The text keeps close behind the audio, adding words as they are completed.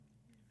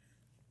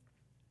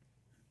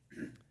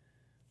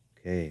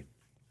Okay.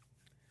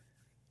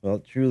 Well,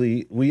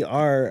 truly, we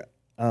are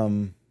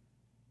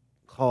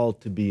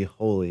called to be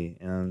holy.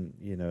 And,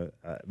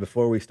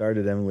 before we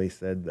started, Emily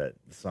said that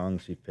the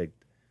songs she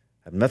picked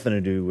have nothing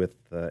to do with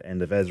the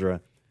end of Ezra.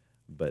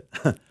 But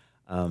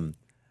um,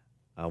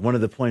 one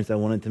of the points I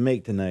wanted to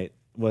make tonight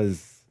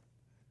was,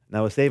 and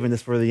I was saving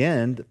this for the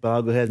end, but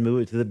I'll go ahead and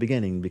move it to the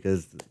beginning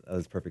because that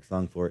was a perfect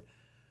song for it,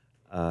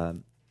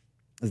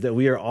 is that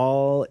we are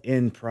all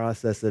in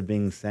process of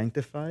being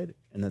sanctified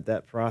and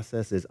that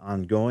process is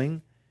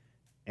ongoing.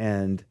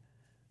 And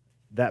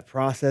that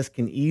process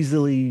can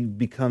easily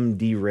become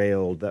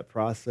derailed. That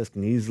process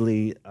can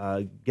easily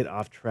get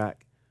off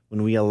track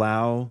when we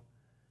allow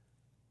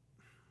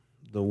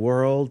the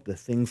world, the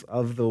things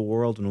of the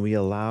world, when we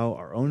allow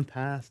our own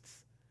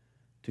pasts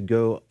to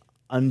go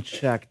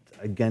unchecked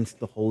against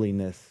the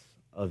holiness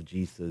of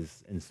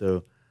Jesus. And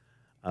so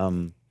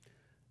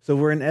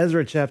we're in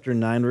Ezra chapter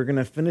 9. We're going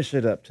to finish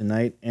it up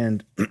tonight,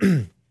 and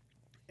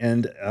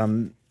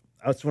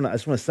I just want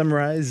to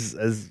summarize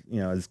as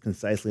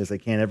concisely as I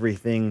can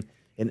everything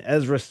in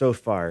Ezra so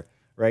far,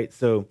 right?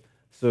 So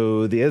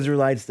the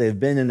Israelites, they've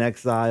been in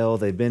exile,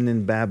 they've been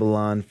in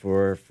Babylon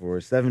for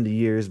 70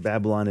 years.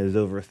 Babylon is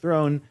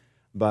overthrown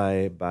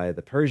by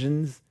the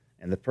Persians,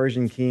 and the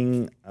Persian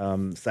king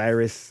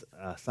Cyrus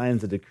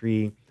signs a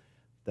decree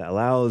that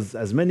allows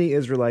as many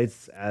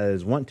Israelites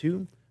as want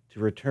to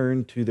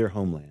return to their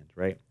homeland,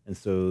 right? And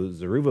so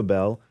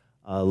Zerubbabel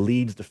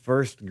leads the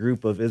first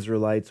group of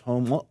Israelites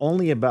home.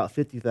 Only about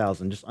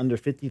 50,000, just under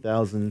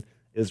 50,000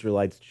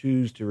 Israelites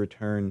choose to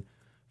return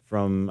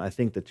from, I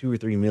think, the 2 or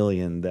 3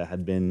 million that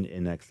had been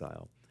in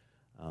exile.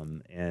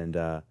 And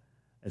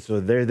so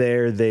they're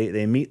there.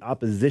 They meet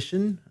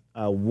opposition.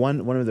 One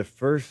of the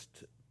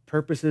first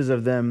purposes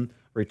of them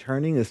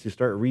returning is to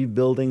start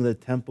rebuilding the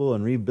temple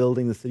and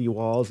rebuilding the city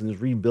walls and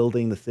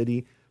rebuilding the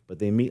city. But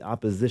they meet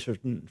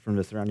opposition from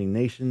the surrounding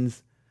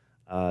nations.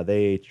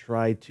 They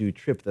try to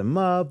trip them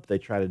up. They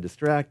try to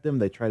distract them.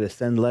 They try to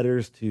send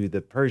letters to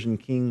the Persian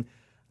king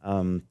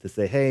to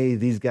say, hey,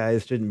 these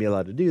guys shouldn't be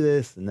allowed to do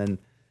this. And then,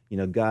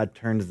 God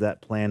turns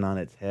that plan on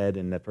its head,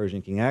 and the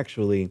Persian king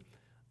actually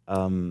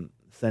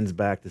sends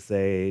back to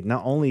say,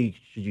 not only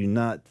should you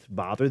not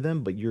bother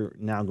them, but you're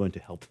now going to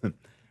help them.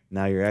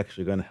 Now you're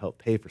actually going to help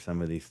pay for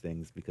some of these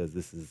things because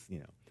this is,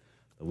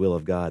 the will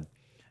of God.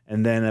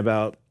 And then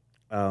about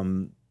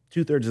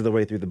 2/3 of the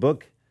way through the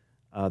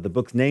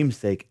book's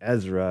namesake,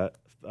 Ezra,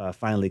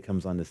 finally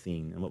comes on the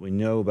scene. And what we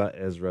know about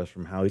Ezra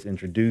from how he's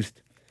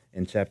introduced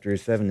in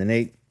chapters 7 and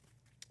 8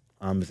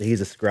 is that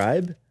he's a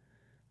scribe,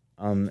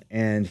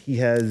 and he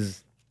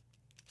has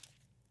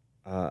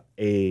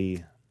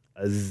a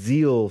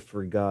zeal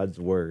for God's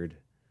word.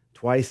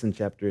 Twice in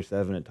chapter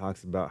 7, it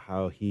talks about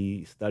how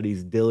he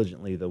studies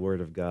diligently the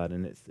word of God,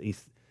 and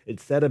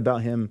it's said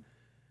about him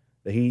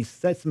that he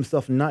sets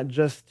himself not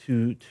just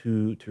to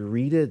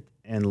read it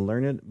and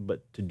learn it,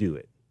 but to do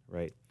it.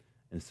 Right,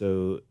 and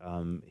so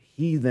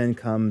he then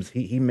comes.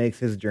 He makes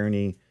his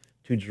journey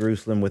to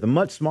Jerusalem with a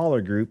much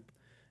smaller group,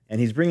 and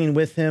he's bringing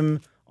with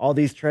him all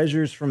these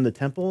treasures from the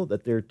temple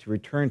that they're to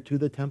return to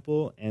the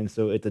temple. And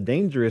so it's a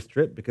dangerous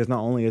trip because not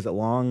only is it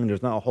long and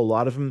there's not a whole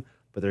lot of them,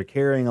 but they're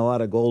carrying a lot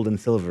of gold and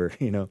silver.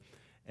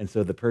 And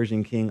so the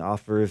Persian king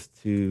offers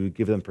to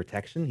give them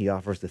protection. He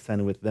offers to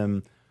send with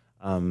them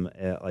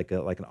like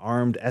an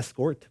armed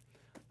escort.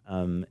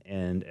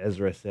 And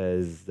Ezra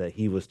says that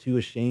he was too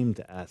ashamed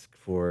to ask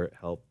for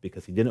help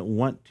because he didn't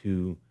want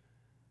to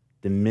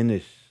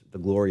diminish the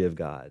glory of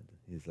God.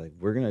 He's like,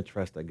 we're going to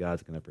trust that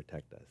God's going to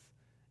protect us.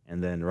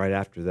 And then right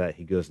after that,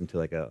 he goes into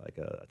like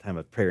a time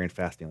of prayer and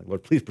fasting, like,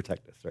 Lord, please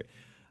protect us, right?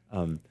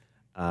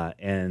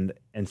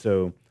 And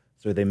so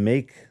they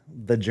make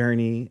the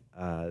journey.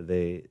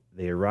 They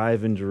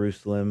arrive in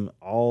Jerusalem.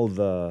 All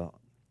the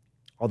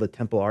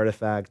temple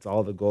artifacts,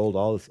 all the gold,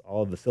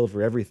 all the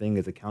silver, everything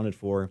is accounted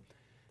for.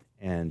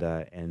 And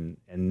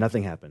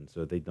nothing happens,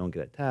 so they don't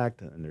get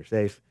attacked, and they're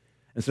safe.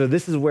 And so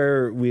this is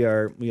where we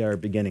are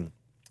beginning.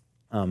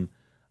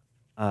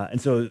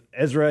 And so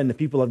Ezra and the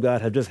people of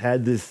God have just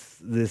had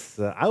this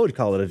I would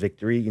call it a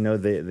victory.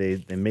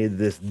 They made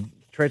this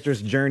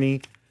treacherous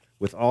journey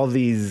with all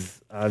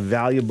these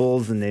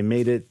valuables, and they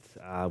made it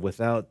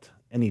without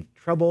any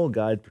trouble.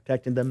 God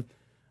protected them,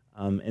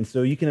 and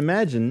so you can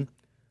imagine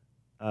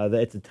that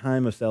it's a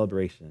time of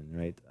celebration,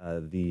 right?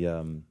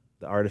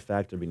 The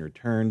artifacts are being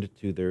returned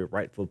to their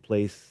rightful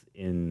place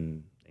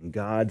in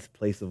God's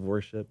place of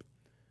worship.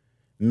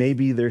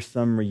 Maybe there's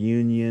some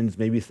reunions.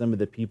 Maybe some of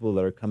the people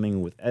that are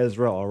coming with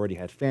Ezra already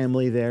had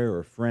family there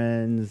or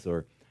friends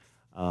or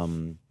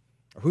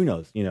who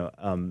knows.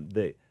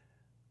 They're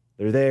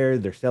there.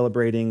 They're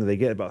celebrating. They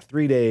get about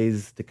 3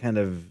 days to kind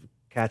of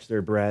catch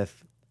their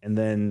breath. And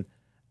then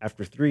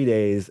after 3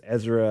 days,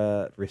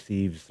 Ezra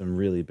receives some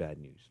really bad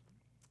news.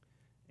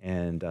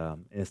 And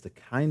it's the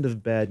kind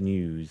of bad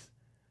news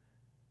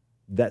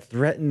that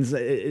threatens,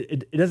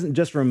 it doesn't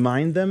just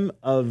remind them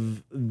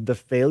of the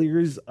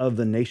failures of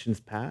the nation's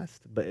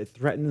past, but it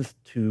threatens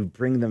to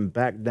bring them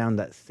back down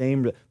that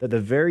the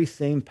very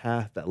same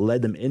path that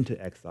led them into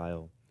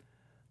exile,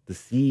 the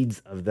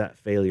seeds of that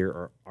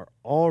failure are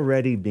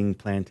already being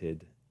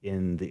planted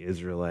in the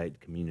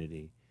Israelite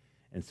community.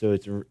 And so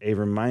it's a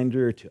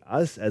reminder to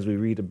us as we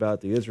read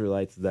about the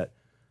Israelites that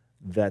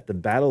the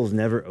battle is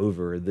never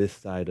over this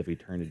side of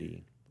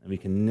eternity. And we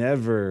can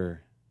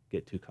never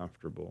get too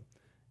comfortable.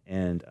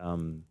 And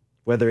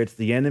whether it's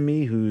the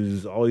enemy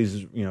who's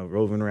always,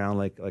 roving around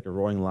like a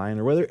roaring lion,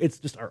 or whether it's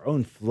just our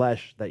own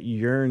flesh that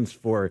yearns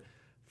for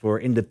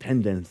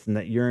independence and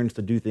that yearns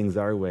to do things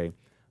our way,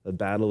 the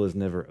battle is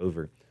never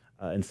over.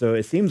 And so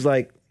it seems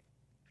like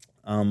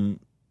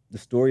the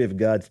story of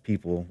God's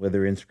people,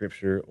 whether in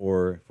Scripture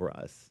or for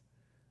us,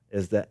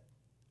 is that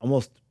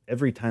almost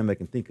every time I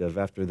can think of,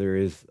 after there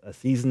is a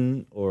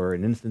season or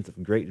an instance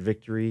of great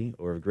victory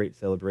or of great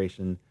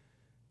celebration,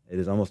 it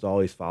is almost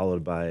always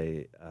followed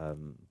by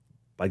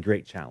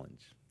great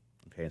challenge.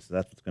 Okay, so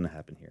that's what's going to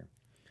happen here.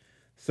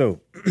 So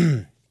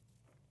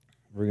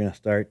we're going to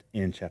start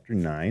in chapter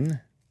 9, and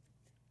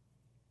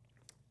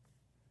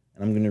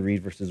I'm going to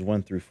read verses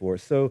 1 through 4.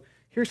 So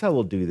here's how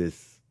we'll do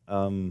this.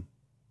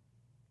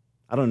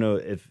 I don't know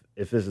if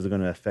this is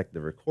going to affect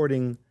the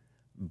recording,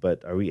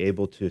 but are we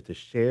able to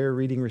share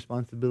reading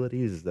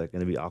responsibilities? Is that going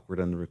to be awkward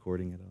on the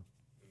recording at all?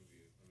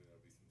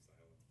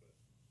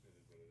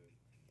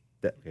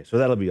 Okay, so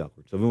that'll be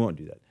awkward. So we won't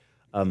do that.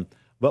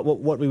 But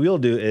what we will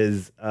do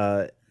is,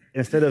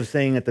 instead of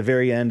saying at the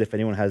very end, if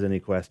anyone has any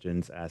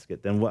questions, ask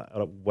it, then what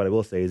I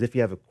will say is if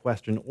you have a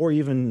question or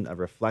even a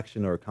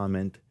reflection or a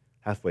comment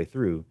halfway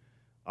through,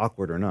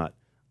 awkward or not,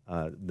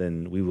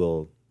 then we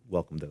will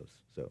welcome those.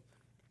 So,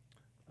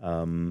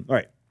 all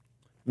right.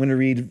 I'm going to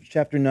read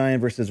chapter 9,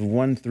 verses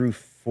 1 through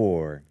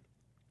 4.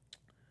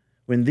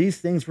 When these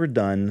things were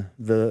done,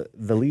 the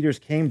leaders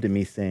came to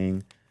me,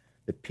 saying,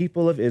 "The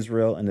people of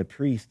Israel and the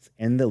priests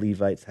and the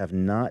Levites have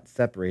not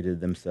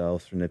separated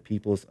themselves from the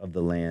peoples of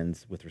the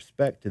lands with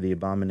respect to the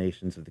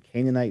abominations of the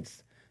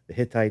Canaanites, the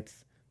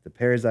Hittites, the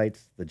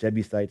Perizzites, the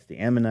Jebusites, the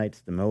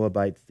Ammonites, the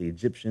Moabites, the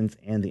Egyptians,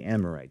 and the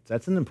Amorites."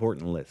 That's an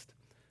important list,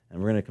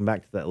 and we're going to come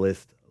back to that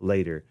list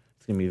later.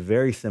 It's going to be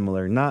very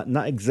similar, not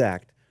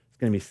exact. It's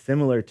going to be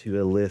similar to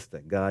a list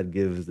that God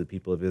gives the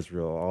people of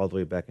Israel all the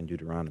way back in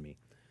Deuteronomy.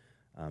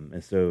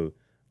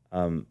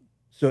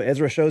 So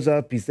Ezra shows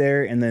up, he's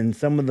there, and then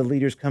some of the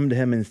leaders come to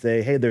him and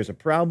say, hey, there's a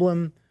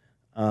problem.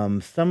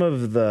 Some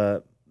of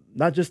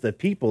not just the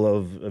people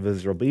of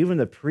Israel, but even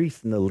the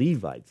priests and the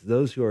Levites,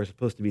 those who are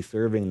supposed to be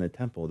serving in the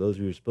temple, those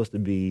who are supposed to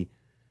be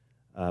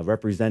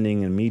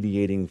representing and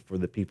mediating for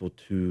the people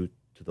to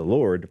the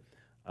Lord,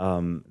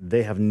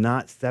 they have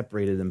not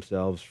separated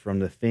themselves from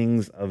the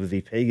things of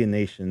the pagan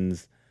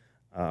nations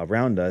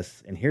around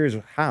us. And here's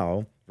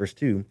how, verse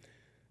 2,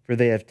 "For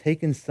they have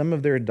taken some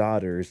of their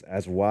daughters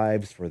as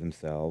wives for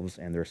themselves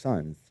and their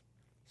sons,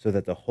 so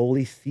that the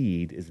holy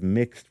seed is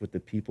mixed with the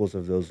peoples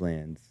of those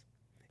lands.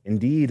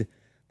 Indeed,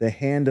 the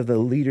hand of the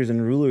leaders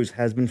and rulers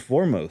has been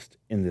foremost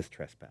in this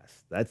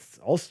trespass." That's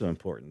also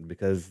important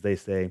because they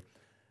say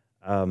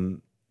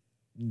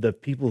the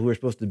people who are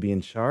supposed to be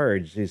in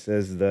charge, he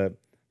says the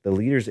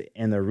leaders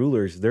and the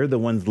rulers, they're the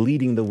ones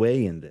leading the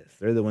way in this.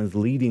 They're the ones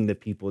leading the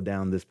people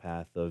down this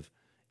path of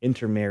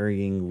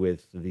intermarrying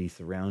with the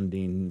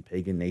surrounding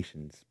pagan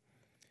nations.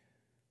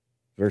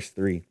 Verse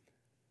 3,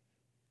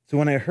 "So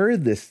when I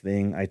heard this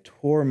thing, I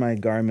tore my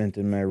garment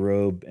and my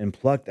robe and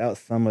plucked out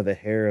some of the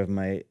hair of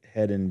my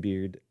head and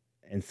beard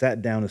and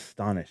sat down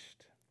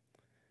astonished.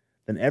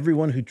 Then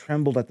everyone who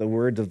trembled at the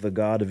words of the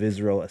God of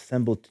Israel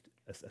assembled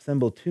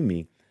to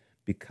me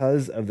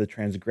because of the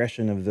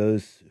transgression of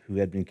those who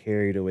had been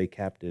carried away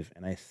captive,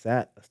 and I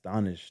sat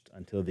astonished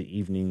until the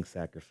evening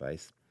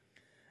sacrifice."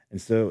 And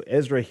so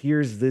Ezra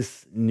hears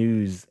this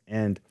news,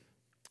 and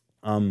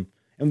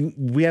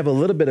we have a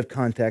little bit of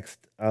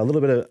context, a little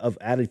bit of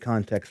added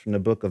context from the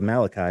book of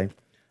Malachi.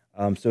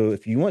 So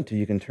if you want to,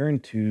 you can turn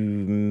to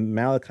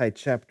Malachi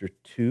chapter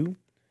 2,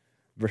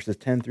 verses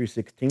 10 through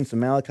 16. So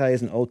Malachi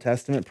is an Old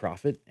Testament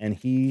prophet, and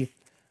he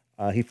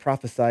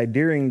prophesied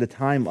during the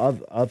time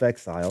of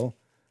exile.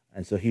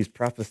 And so he's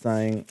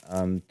prophesying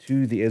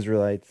to the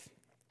Israelites.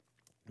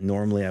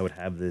 Normally I would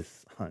have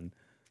this on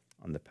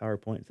the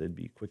PowerPoint, so it'd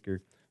be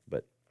quicker.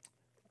 But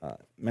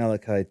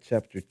Malachi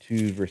chapter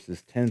 2,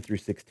 verses 10 through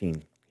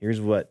 16. Here's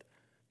what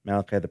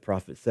Malachi the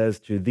prophet says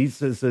to these.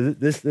 So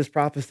this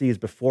prophecy is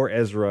before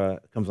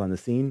Ezra comes on the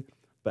scene,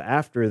 but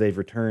after they've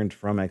returned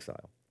from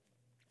exile.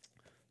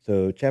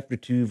 So chapter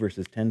 2,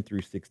 verses 10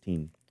 through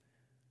 16.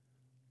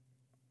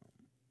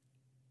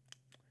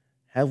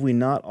 "Have we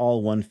not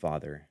all one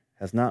Father?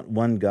 Has not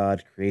one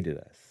God created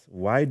us?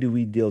 Why do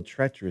we deal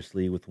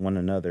treacherously with one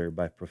another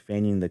by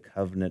profaning the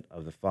covenant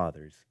of the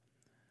fathers?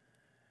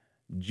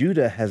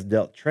 Judah has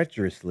dealt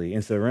treacherously."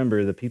 And so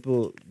remember,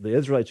 the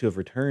Israelites who have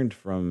returned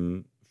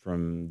from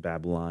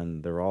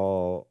Babylon, they're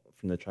all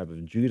from the tribe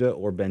of Judah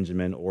or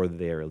Benjamin, or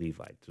they are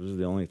Levites. Those are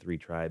the only three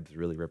tribes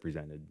really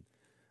represented.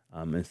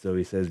 And so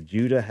he says,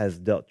 Judah has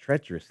dealt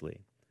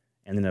treacherously,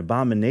 and an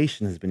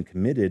abomination has been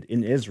committed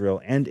in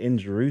Israel and in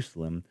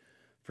Jerusalem,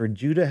 for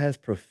Judah has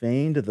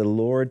profaned the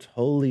Lord's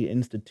holy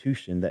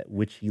institution, that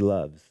which he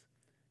loves.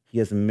 He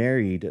has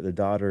married the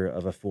daughter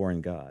of a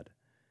foreign god.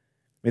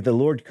 May the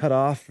Lord cut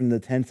off from the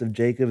tents of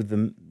Jacob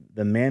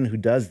the man who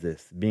does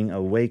this, being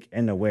awake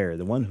and aware,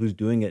 the one who's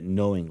doing it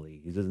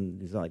knowingly. He's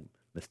not like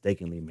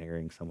mistakenly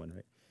marrying someone,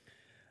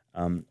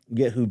 right?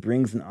 Yet who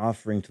brings an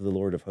offering to the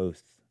Lord of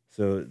hosts.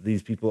 So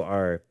these people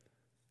are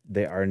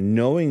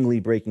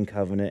knowingly breaking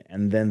covenant,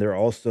 and then they're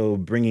also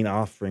bringing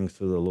offerings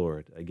to the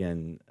Lord,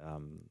 again,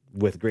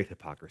 with great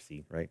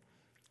hypocrisy, right?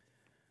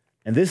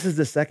 And this is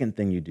the second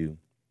thing you do.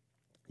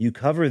 You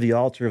cover the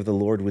altar of the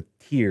Lord with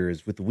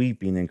tears, with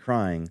weeping and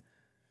crying,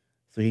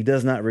 so he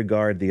does not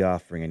regard the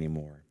offering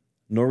anymore,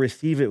 nor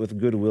receive it with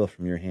goodwill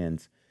from your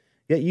hands.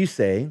 Yet you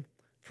say,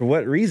 for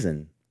what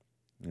reason?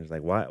 And it's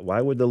like,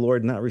 why would the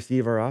Lord not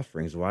receive our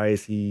offerings? Why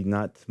is he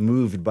not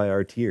moved by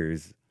our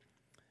tears?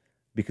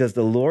 Because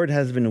the Lord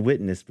has been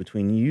witness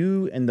between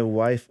you and the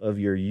wife of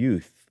your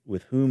youth,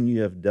 with whom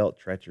you have dealt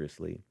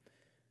treacherously.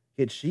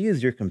 Yet she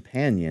is your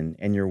companion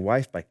and your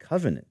wife by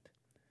covenant.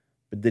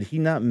 But did he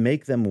not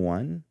make them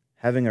one,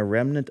 having a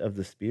remnant of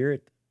the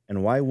Spirit?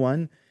 And why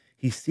one?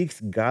 He seeks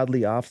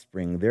godly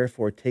offspring.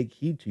 Therefore take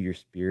heed to your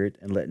spirit,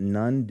 and let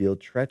none deal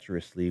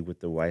treacherously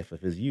with the wife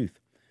of his youth.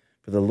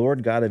 For the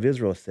Lord God of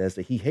Israel says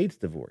that he hates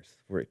divorce,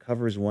 for it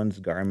covers one's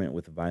garment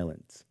with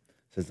violence,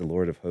 says the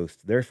Lord of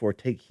hosts. Therefore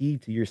take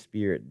heed to your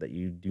spirit, that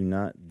you do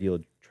not deal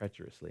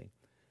treacherously.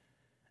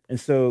 And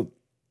so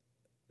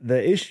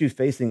the issue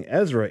facing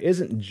Ezra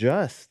isn't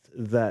just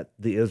that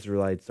the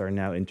Israelites are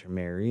now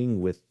intermarrying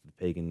with the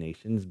pagan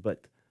nations,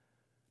 but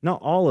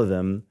not all of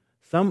them.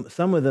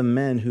 Some of the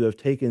men who have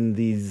taken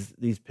these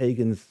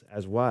pagans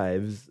as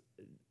wives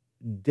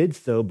did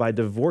so by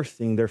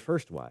divorcing their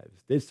first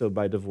wives, did so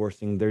by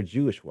divorcing their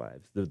Jewish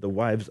wives, the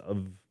wives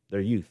of their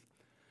youth.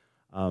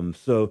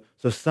 So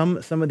some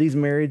of these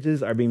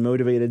marriages are being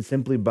motivated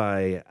simply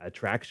by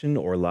attraction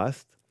or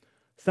lust.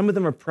 Some of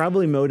them are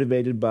probably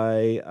motivated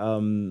by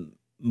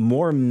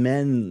more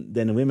men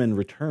than women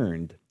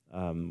returned.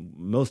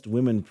 Most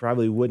women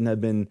probably wouldn't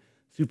have been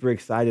super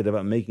excited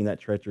about making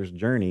that treacherous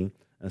journey.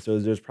 And so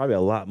there's probably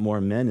a lot more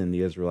men in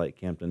the Israelite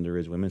camp than there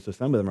is women. So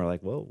some of them are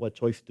like, well, what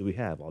choice do we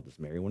have? I'll just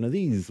marry one of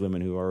these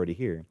women who are already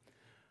here.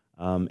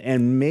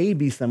 And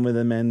maybe some of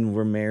the men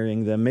were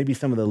marrying them. Maybe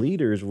some of the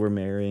leaders were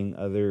marrying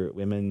other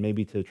women,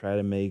 maybe to try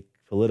to make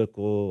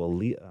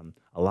political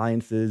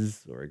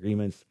alliances or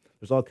agreements.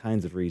 There's all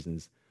kinds of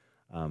reasons.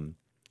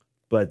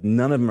 But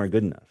none of them are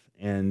good enough.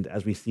 And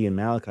as we see in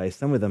Malachi,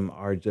 some of them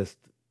are just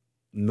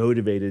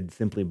motivated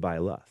simply by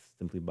lust,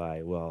 simply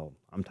by, well,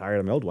 I'm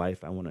tired of my old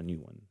wife, I want a new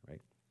one, right?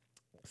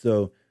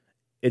 So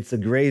it's a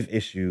grave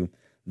issue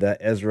that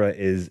Ezra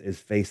is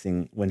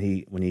facing when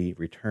he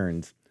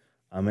returns.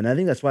 And I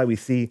think that's why we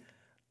see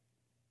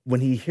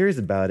when he hears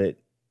about it,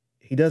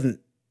 he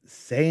doesn't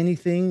say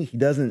anything. He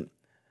doesn't,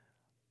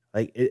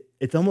 like,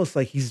 it's almost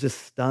like he's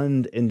just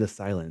stunned into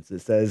silence.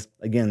 It says,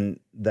 again,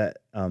 that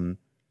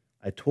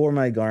I tore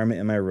my garment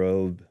and my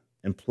robe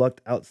and plucked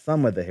out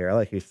some of the hair. I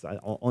like his,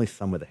 only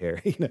some of the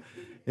hair. you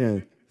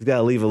know, he's got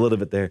to leave a little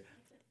bit there.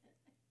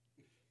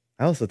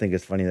 I also think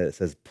it's funny that it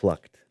says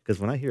plucked, because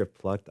when I hear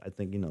plucked, I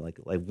think, like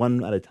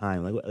one at a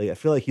time. Like I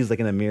feel like he's like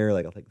in a mirror,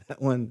 like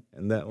that one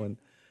and that one.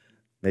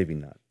 Maybe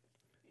not.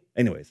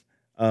 Anyways,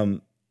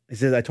 he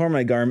says, I tore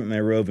my garment, my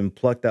robe, and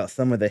plucked out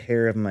some of the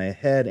hair of my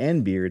head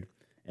and beard,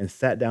 and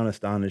sat down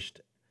astonished.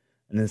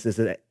 And then it says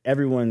that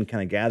everyone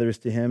kind of gathers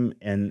to him.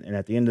 And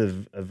at the end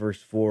of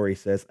verse 4, he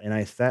says, and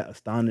I sat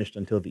astonished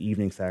until the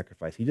evening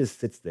sacrifice. He just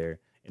sits there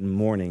in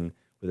mourning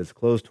with his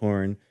clothes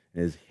torn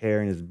and his hair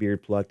and his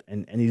beard plucked.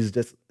 And he's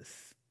just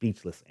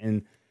speechless.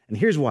 And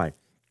here's why.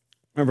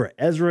 Remember,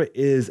 Ezra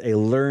is a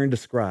learned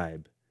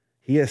scribe.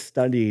 He has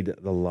studied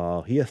the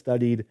law. He has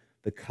studied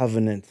the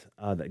covenant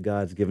that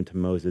God's given to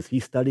Moses. He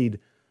studied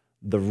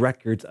the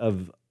records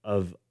of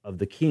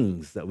the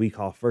kings that we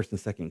call First and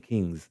Second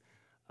Kings.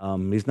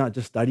 He's not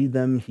just studied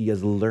them, he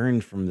has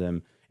learned from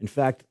them. In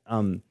fact,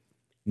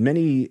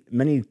 many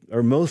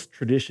or most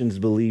traditions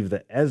believe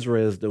that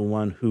Ezra is the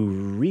one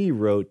who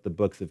rewrote the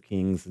books of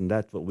Kings, and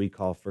that's what we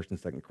call First and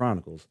Second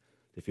Chronicles.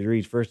 If you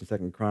read First and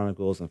Second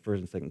Chronicles and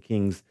First and Second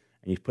Kings,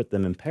 and you put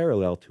them in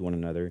parallel to one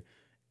another,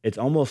 it's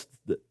almost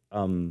the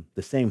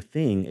same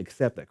thing,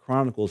 except that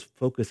Chronicles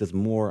focuses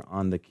more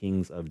on the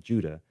kings of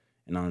Judah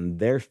and on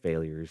their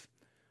failures.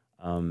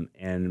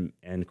 And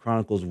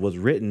Chronicles was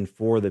written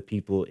for the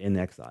people in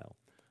exile,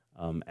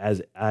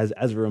 as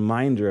a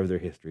reminder of their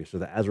history, so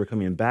that as we're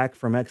coming back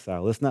from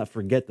exile, let's not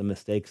forget the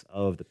mistakes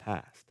of the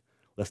past.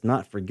 Let's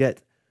not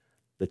forget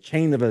the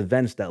chain of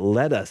events that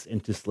led us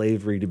into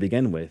slavery to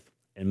begin with.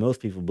 And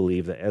most people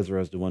believe that Ezra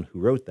is the one who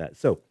wrote that.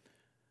 So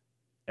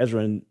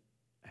Ezra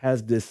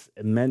has this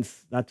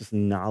immense, not just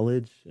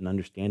knowledge and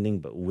understanding,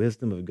 but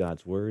wisdom of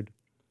God's word.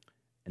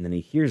 And then he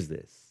hears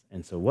this.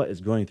 And so what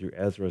is going through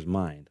Ezra's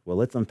mind? Well,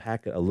 let's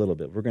unpack it a little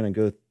bit. We're going to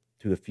go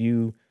to a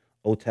few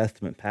Old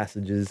Testament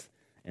passages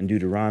in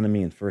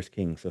Deuteronomy and 1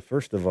 Kings. So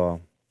first of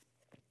all,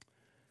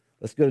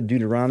 let's go to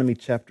Deuteronomy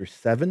chapter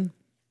 7,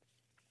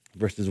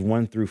 verses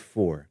 1 through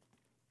 4.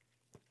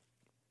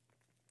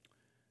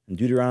 In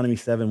Deuteronomy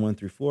 7, 1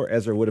 through 4,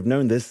 Ezra would have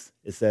known this.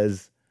 It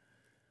says,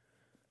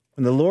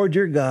 When the Lord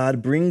your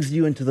God brings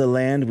you into the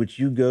land which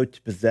you go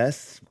to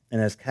possess and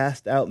has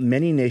cast out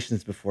many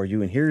nations before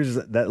you, and here's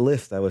that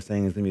list I was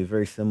saying is going to be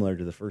very similar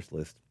to the first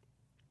list.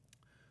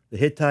 The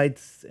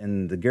Hittites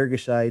and the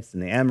Girgashites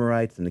and the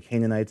Amorites and the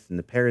Canaanites and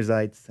the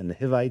Perizzites and the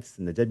Hivites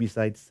and the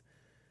Jebusites,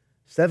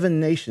 7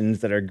 nations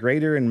that are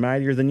greater and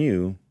mightier than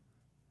you,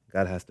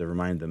 God has to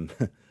remind them.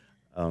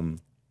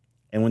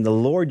 And when the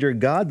Lord your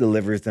God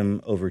delivers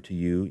them over to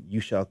you, you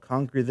shall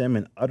conquer them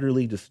and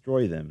utterly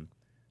destroy them.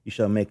 You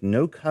shall make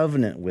no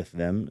covenant with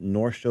them,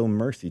 nor show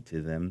mercy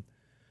to them,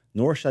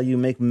 nor shall you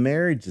make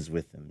marriages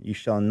with them. You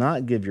shall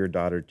not give your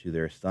daughter to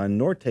their son,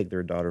 nor take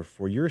their daughter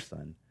for your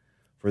son,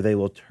 for they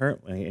will turn,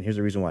 and here's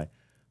the reason why,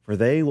 for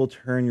they will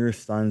turn your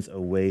sons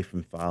away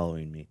from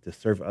following me to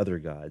serve other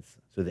gods.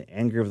 So the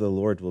anger of the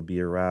Lord will be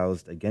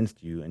aroused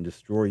against you and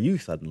destroy you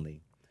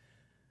suddenly.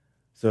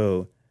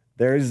 So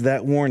there's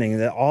that warning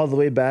that all the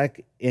way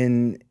back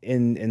in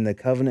the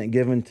covenant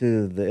given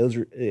to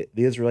the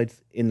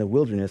Israelites in the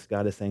wilderness,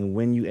 God is saying,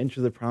 when you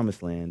enter the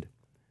promised land,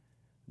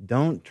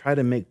 don't try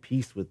to make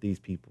peace with these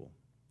people.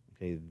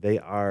 Okay, they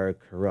are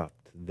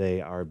corrupt. They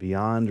are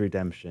beyond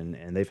redemption,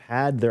 and they've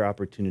had their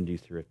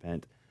opportunities to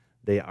repent.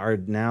 They are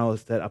now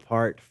set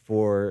apart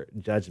for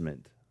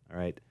judgment. All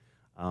right,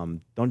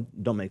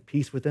 don't make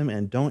peace with them,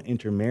 and don't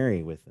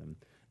intermarry with them.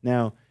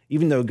 Now,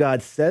 even though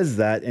God says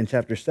that in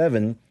chapter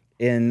 7,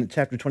 in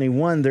chapter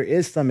 21, there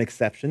is some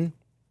exception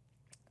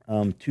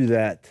to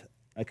that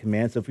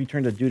command. So if we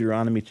turn to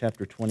Deuteronomy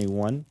chapter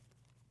 21,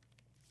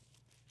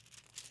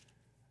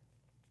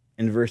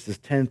 in verses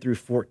 10 through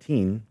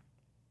 14,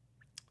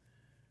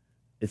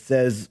 it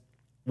says,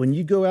 when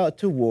you go out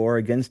to war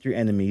against your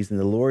enemies, and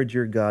the Lord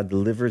your God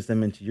delivers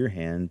them into your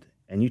hand,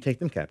 and you take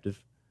them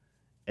captive,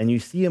 and you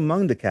see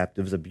among the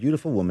captives a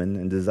beautiful woman,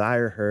 and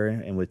desire her,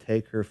 and would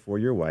take her for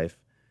your wife.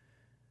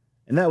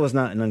 And that was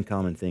not an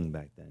uncommon thing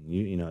back then.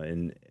 You know,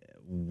 and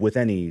with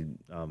any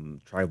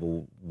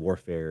tribal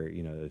warfare,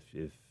 you know,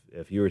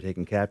 if you were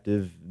taken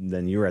captive,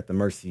 then you were at the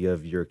mercy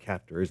of your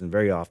captors, and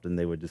very often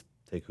they would just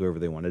take whoever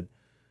they wanted.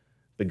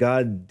 But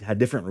God had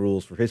different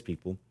rules for his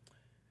people.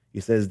 He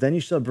says, then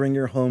you shall bring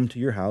her home to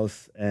your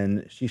house,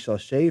 and she shall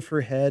shave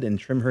her head and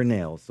trim her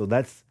nails. So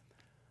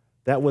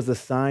that was a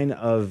sign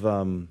of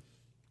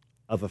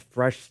a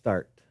fresh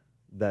start.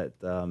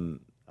 So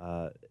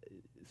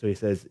he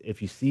says,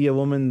 if you see a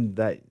woman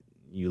that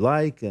you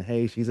like, and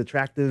hey, she's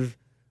attractive,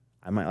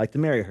 I might like to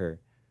marry her.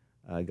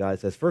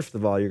 God says, first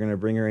of all, you're going to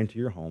bring her into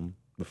your home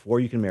before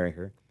you can marry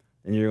her,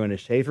 and you're going to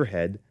shave her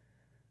head.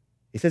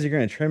 He says you're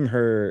going to trim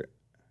her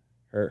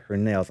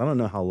nails. I don't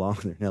know how long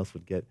their nails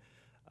would get,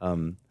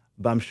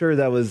 but I'm sure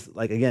that was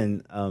like,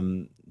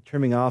 again,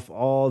 trimming off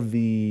all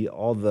the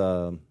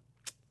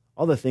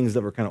things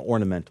that were kind of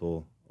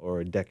ornamental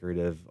or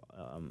decorative,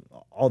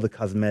 all the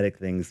cosmetic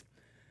things.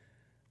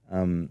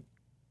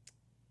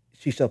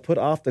 She shall put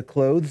off the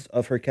clothes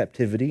of her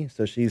captivity,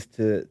 so she's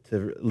to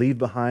leave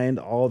behind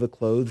all the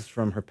clothes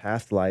from her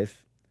past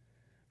life,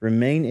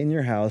 remain in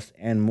your house,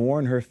 and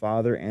mourn her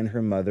father and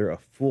her mother a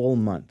full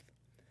month.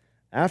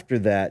 After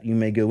that, you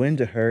may go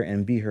into her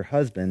and be her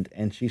husband,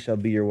 and she shall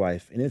be your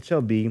wife. And it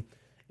shall be,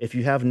 if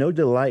you have no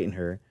delight in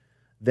her,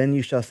 then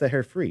you shall set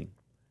her free.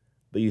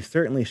 But you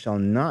certainly shall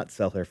not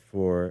sell her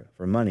for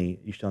money.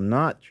 You shall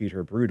not treat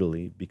her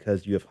brutally,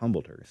 because you have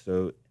humbled her.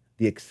 So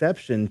the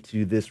exception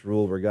to this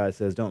rule where God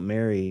says don't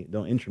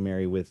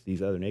intermarry with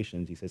these other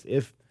nations, he says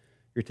if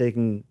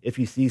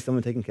you see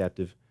someone taken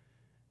captive,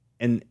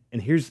 and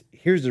here's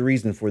the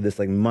reason for this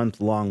like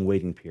month-long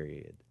waiting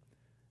period.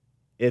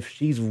 If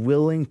she's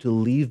willing to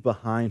leave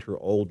behind her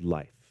old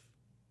life,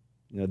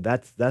 you know,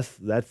 that's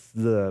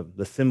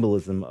the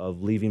symbolism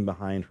of leaving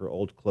behind her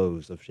old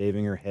clothes, of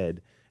shaving her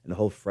head, and the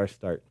whole fresh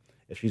start.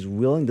 If she's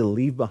willing to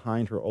leave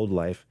behind her old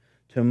life,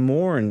 to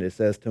mourn, it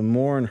says, to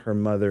mourn her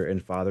mother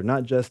and father,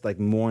 not just like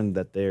mourn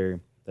that they've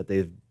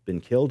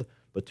been killed,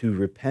 but to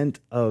repent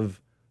of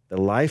the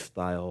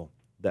lifestyle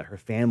that her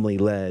family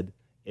led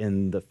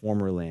in the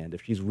former land.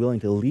 If she's willing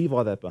to leave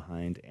all that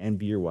behind and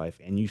be your wife,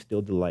 and you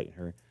still delight in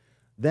her,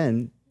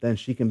 then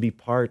she can be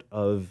part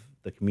of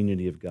the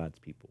community of God's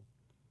people,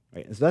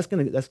 right? And so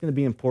that's gonna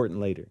be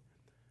important later.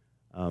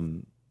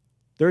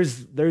 There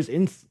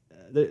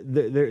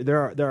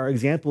are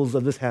examples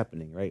of this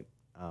happening, right?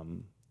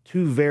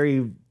 Two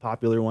very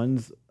popular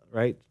ones,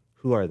 right?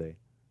 Who are they?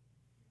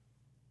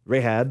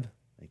 Rahab,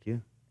 thank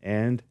you,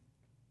 and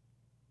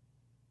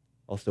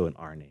also an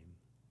R name.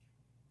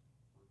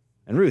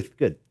 And Ruth,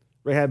 good.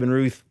 Rahab and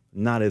Ruth,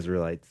 not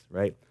Israelites,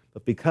 right?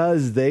 But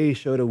because they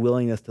showed a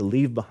willingness to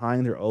leave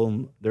behind their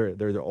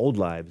old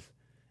lives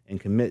and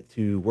commit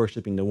to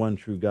worshiping the one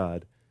true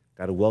God,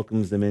 God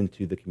welcomes them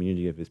into the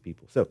community of his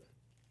people. So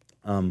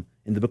in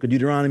the book of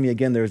Deuteronomy,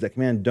 again, there's that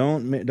command,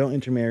 don't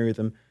intermarry with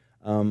them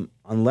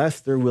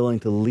unless they're willing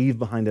to leave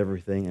behind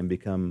everything and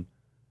become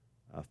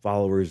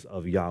followers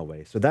of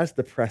Yahweh. So that's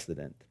the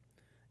precedent.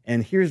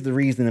 And here's the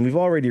reason, and we've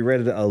already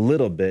read it a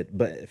little bit,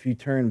 but if you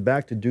turn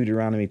back to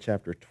Deuteronomy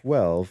chapter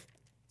 12,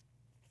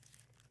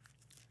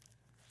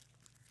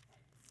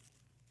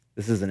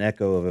 This is an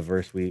echo of a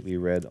verse we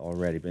read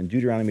already. But in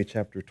Deuteronomy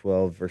chapter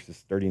 12,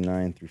 verses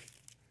 39 through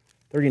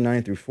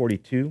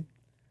 42.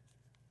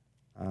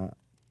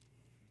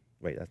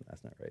 Wait,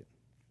 that's not right.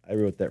 I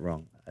wrote that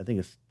wrong. I think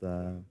it's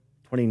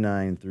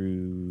 29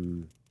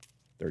 through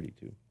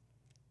 32.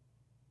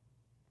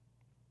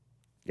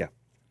 Yeah.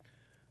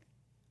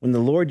 When the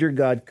Lord your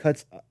God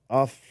cuts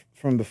off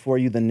from before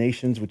you the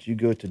nations which you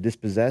go to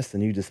dispossess,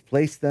 and you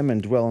displace them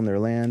and dwell in their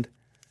land,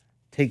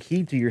 take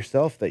heed to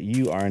yourself that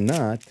you are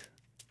not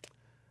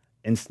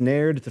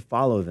ensnared to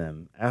follow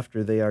them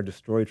after they are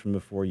destroyed from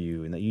before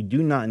you, and that you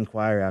do not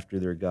inquire after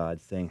their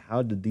gods, saying,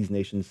 how did these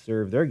nations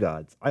serve their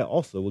gods? I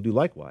also will do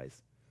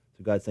likewise.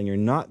 So God's saying, you're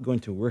not going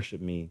to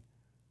worship me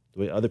the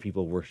way other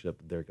people worship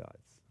their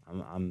gods.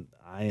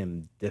 I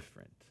am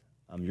different.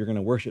 You're going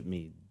to worship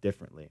me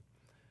differently.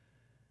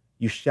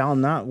 You shall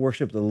not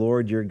worship the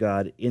Lord your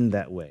God in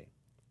that way.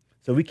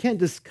 So we can't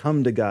just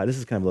come to God. This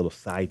is kind of a little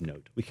side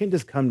note. We can't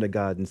just come to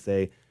God and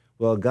say,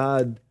 well,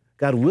 God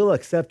will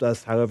accept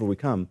us however we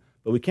come,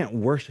 but we can't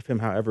worship him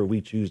however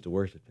we choose to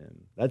worship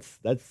him. That's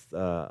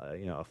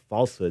a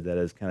falsehood that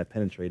has kind of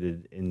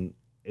penetrated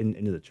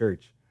into the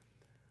church,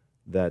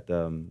 that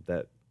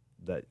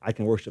I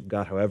can worship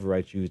God however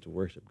I choose to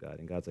worship God.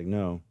 And God's like,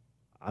 no,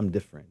 I'm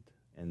different.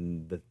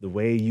 And the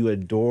way you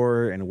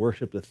adore and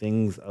worship the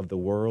things of the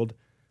world,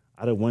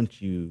 I don't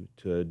want you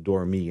to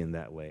adore me in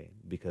that way,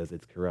 because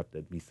it's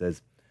corrupted. He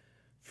says,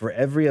 for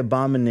every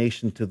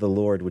abomination to the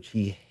Lord which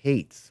he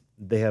hates,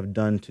 they have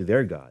done to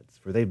their gods,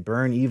 for they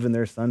burn even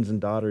their sons and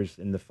daughters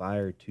in the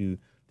fire to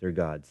their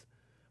gods.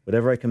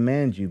 Whatever I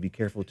command you, be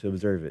careful to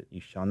observe it.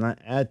 You shall not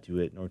add to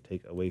it nor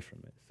take away from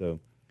it. So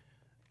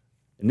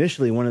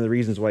initially, one of the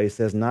reasons why he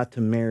says not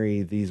to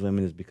marry these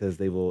women is because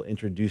they will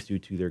introduce you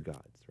to their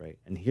gods, right?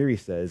 And here he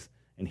says,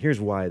 and here's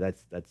why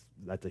that's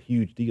a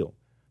huge deal.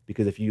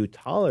 Because if you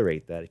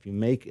tolerate that, if you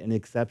make an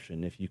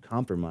exception, if you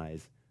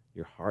compromise,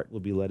 your heart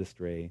will be led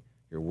astray,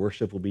 your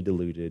worship will be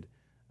diluted.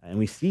 And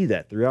we see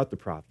that throughout the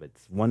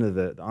prophets. One of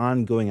the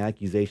ongoing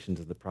accusations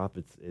of the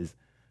prophets is,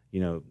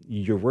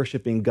 you're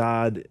worshiping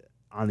God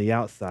on the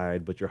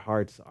outside, but your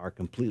hearts are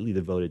completely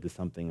devoted to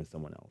something and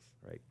someone else,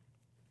 right?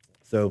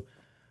 So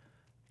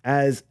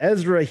as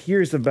Ezra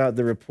hears about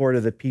the report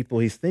of the people,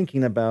 he's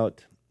thinking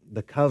about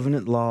the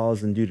covenant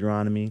laws in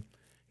Deuteronomy.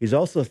 He's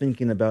also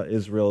thinking about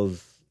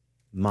Israel's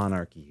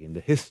monarchy and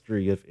the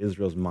history of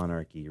Israel's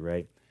monarchy,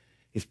 right?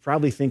 He's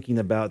probably thinking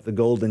about the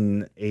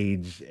golden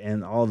age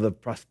and all the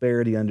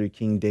prosperity under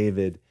King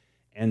David,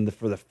 and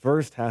for the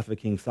first half of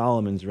King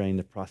Solomon's reign,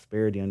 the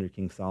prosperity under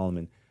King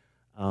Solomon.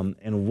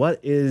 And what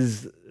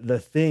is the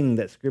thing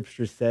that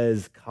Scripture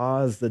says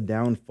caused the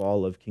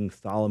downfall of King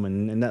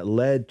Solomon, and that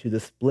led to the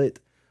split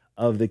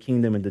of the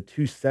kingdom into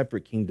two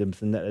separate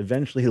kingdoms, and that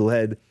eventually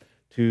led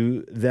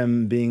to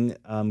them being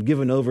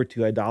given over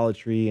to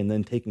idolatry and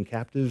then taken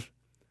captive?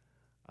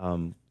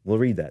 We'll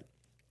read that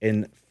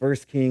in 1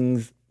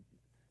 Kings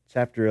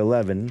chapter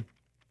 11.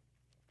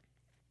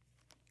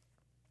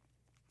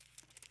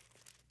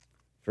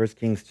 1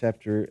 Kings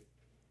chapter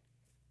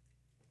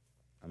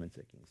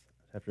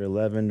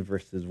 11,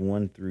 verses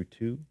 1 through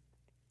 2.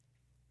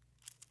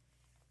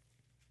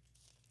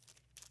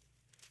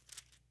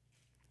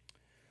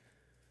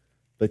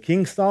 But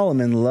King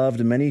Solomon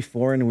loved many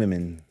foreign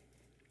women,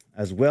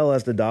 as well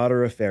as the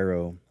daughter of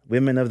Pharaoh,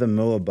 women of the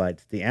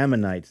Moabites, the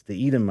Ammonites,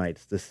 the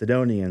Edomites, the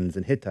Sidonians,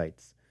 and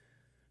Hittites,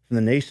 from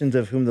the nations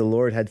of whom the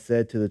Lord had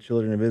said to the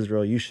children of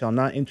Israel, you shall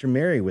not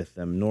intermarry with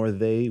them, nor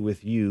they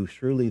with you.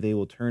 Surely they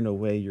will turn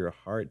away your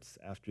hearts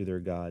after their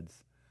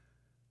gods.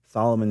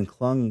 Solomon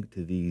clung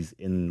to these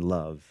in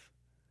love.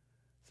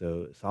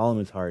 So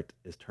Solomon's heart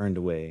is turned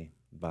away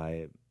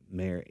by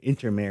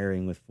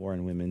intermarrying with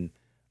foreign women.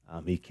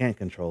 He can't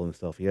control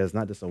himself. He has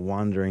not just a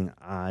wandering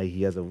eye.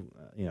 He has a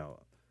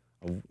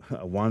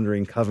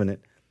wandering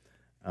covenant.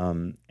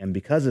 And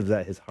because of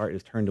that, his heart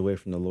is turned away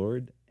from the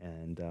Lord.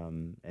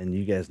 And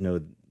you guys know,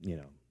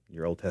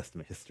 your Old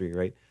Testament history,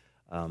 right?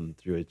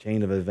 Through a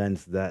chain of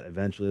events that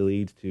eventually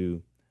leads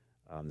to,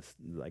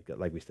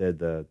 like we said,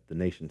 the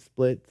nation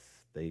splits.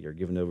 They are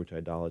given over to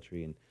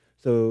idolatry. And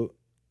so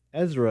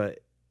Ezra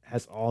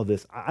has all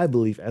this. I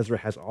believe Ezra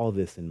has all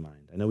this in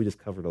mind. I know we just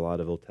covered a lot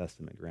of Old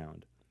Testament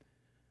ground.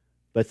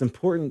 But it's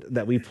important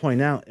that we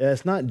point out,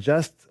 it's not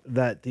just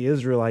that the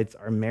Israelites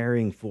are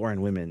marrying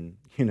foreign women.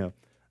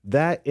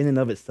 That in and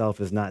of itself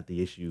is not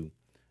the issue.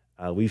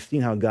 We've seen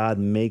how God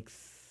will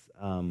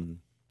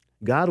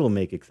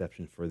make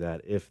exception for that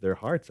if their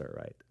hearts are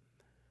right.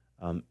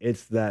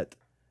 It's that,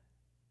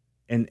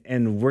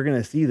 and we're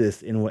going to see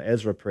this in what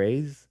Ezra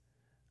prays,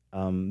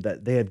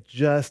 that they have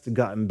just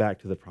gotten back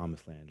to the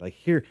promised land. Like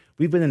here,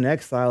 we've been in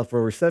exile for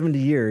over 70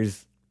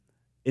 years,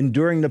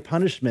 enduring the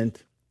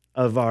punishment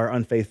of our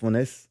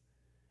unfaithfulness.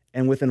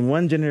 And within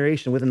one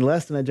generation, within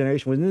less than a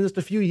generation, within just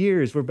a few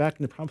years, we're back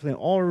in the promised land.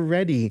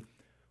 Already,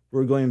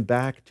 we're going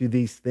back to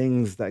these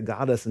things that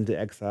got us into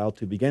exile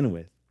to begin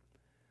with.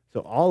 So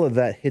all of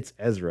that hits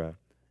Ezra,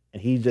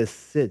 and he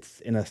just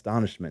sits in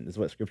astonishment, is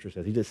what Scripture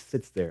says. He just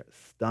sits there,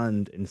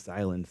 stunned in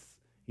silence.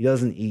 He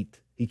doesn't eat.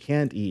 He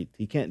can't eat.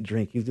 He can't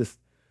drink. He's just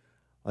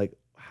Like,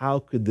 how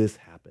could this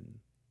happen,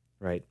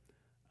 right?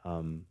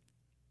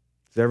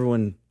 Is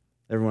everyone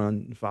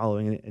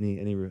following?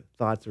 Any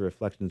thoughts or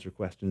reflections or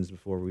questions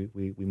before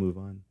we move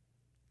on?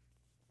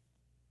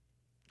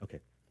 Okay,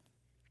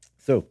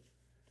 so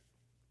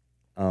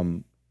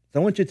so I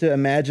want you to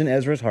imagine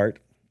Ezra's heart.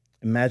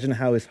 Imagine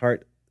how his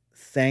heart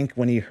sank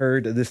when he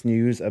heard this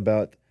news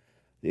about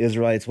the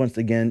Israelites once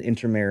again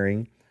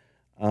intermarrying.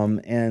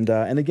 And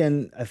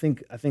again, I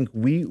think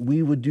we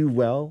would do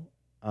well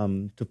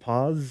to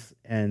pause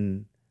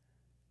and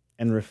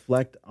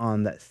reflect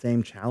on that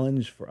same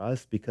challenge for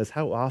us, because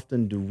how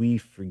often do we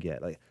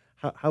forget? Like,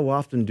 how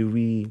often do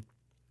we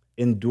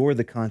endure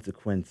the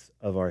consequence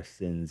of our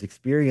sins,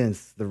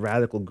 experience the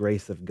radical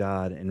grace of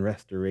God and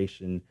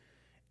restoration,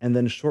 and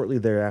then shortly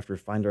thereafter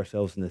find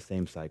ourselves in the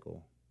same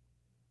cycle,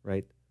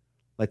 right?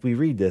 Like, we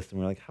read this and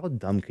we're like, how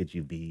dumb could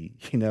you be?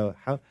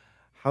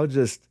 How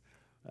just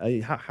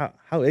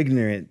how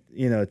ignorant,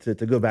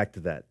 to go back to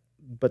that.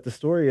 But the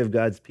story of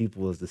God's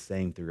people is the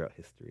same throughout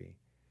history.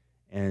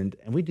 And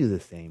we do the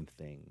same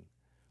thing.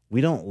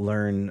 We don't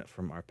learn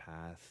from our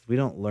past. We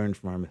don't learn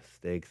from our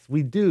mistakes.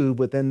 We do,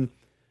 but then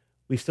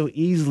we so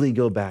easily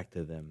go back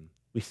to them.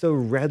 We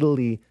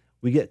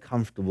get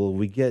comfortable.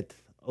 We get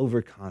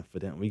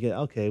overconfident. We get,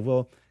 okay,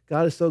 well,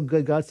 God is so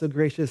good. God's so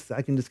gracious.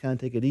 I can just kind of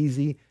take it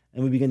easy.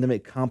 And we begin to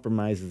make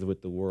compromises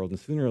with the world. And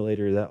sooner or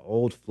later, that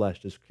old flesh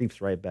just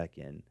creeps right back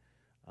in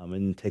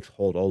and takes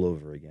hold all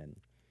over again.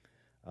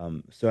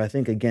 So I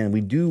think, again,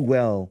 we do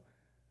well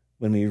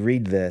when we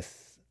read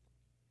this,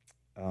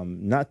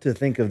 not to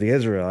think of the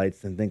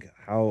Israelites and think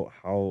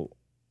how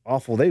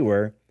awful they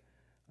were.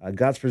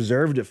 God's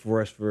preserved it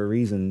for us for a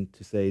reason,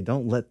 to say,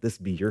 don't let this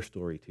be your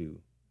story too.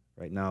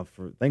 Right now,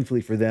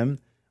 thankfully for them,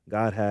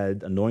 God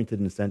had anointed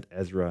and sent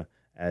Ezra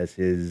as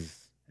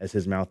his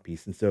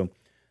mouthpiece. And so,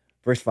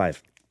 verse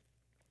 5,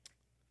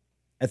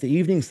 at the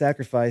evening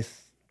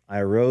sacrifice, I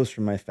arose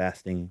from my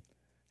fasting.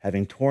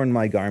 Having torn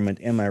my garment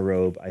and my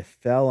robe, I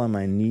fell on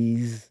my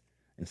knees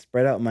and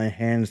spread out my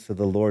hands to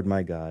the Lord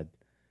my God.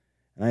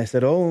 And I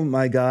said, oh,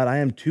 my God, I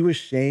am too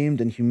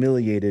ashamed and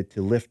humiliated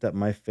to lift up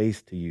my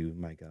face to you,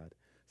 my God.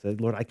 I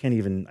said, Lord, I can't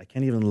even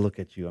look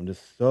at you. I'm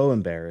just so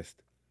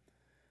embarrassed.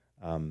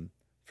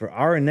 For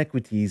our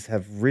iniquities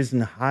have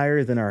risen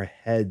higher than our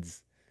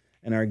heads,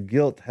 and our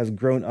guilt has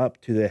grown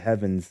up to the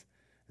heavens.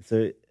 And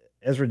so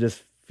Ezra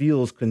just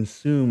feels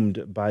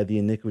consumed by the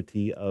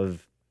iniquity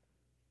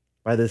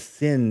by the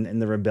sin and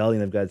the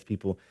rebellion of God's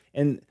people.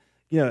 And,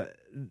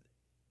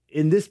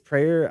 in this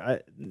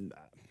prayer,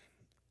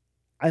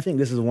 I think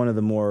this is one of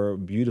the more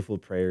beautiful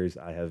prayers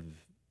I have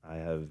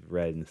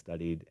read and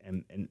studied,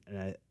 and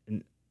I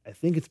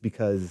think it's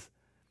because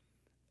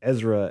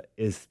Ezra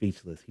is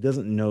speechless. He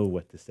doesn't know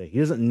what to say. He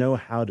doesn't know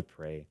how to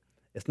pray.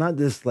 It's not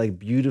this like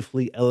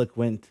beautifully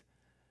eloquent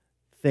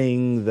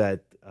thing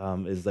that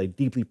is like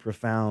deeply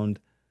profound.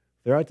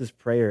 Throughout this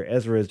prayer,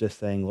 Ezra is just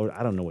saying, Lord,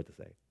 I don't know what to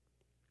say.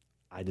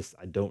 I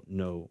don't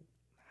know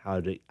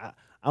how to. I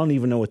don't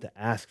even know what to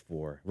ask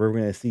for. We're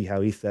going to see how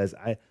he says,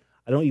 I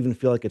don't even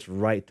feel like it's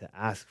right to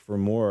ask for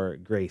more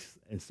grace.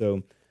 And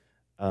so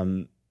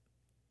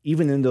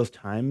even in those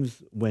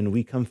times when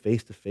we come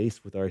face to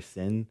face with our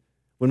sin,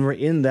 when we're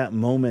in that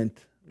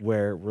moment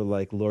where we're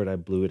like, Lord, I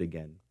blew it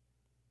again.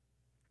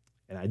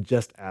 And I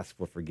just asked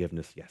for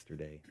forgiveness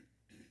yesterday.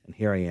 And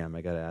here I am,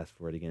 I got to ask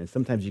for it again. And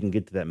sometimes you can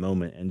get to that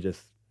moment and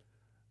just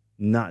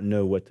not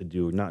know what to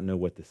do, not know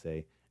what to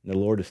say. And the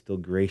Lord is still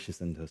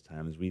gracious in those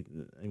times. We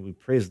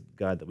praise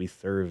God that we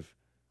serve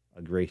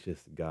a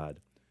gracious God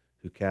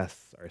who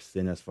casts our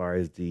sin as far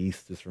as the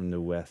east is from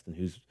the west, and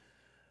whose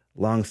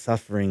long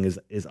suffering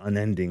is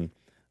unending.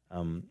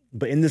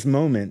 But in this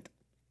moment,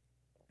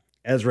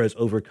 Ezra is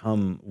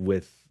overcome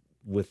with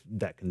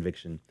that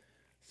conviction.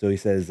 So he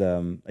says,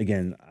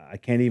 again, I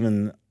can't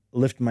even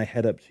lift my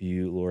head up to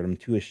you, Lord. I'm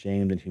too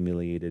ashamed and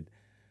humiliated.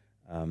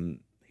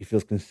 He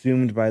feels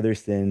consumed by their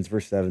sins.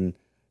 Verse 7,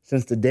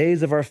 since the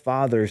days of our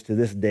fathers to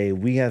this day,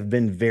 we have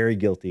been very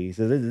guilty.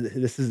 So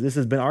this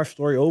has been our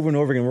story over and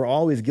over again. We're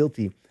always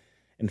guilty.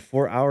 And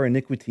for our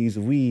iniquities,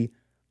 we,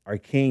 our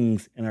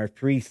kings and our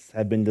priests,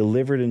 have been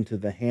delivered into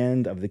the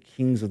hand of the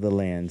kings of the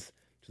lands,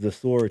 to the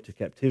sword, to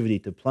captivity,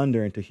 to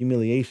plunder, and to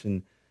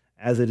humiliation,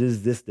 as it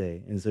is this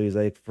day. And so he's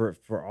like,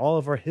 for all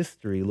of our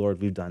history,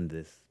 Lord, we've done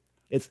this.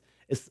 It's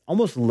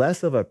almost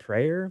less of a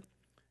prayer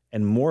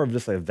and more of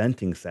just a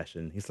venting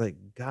session. He's like,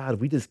 God,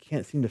 we just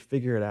can't seem to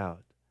figure it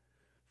out.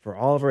 For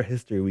all of our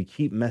history, we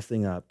keep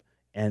messing up,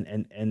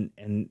 and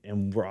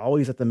we're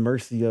always at the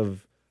mercy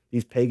of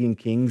these pagan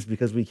kings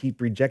because we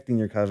keep rejecting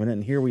your covenant.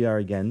 And here we are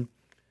again. And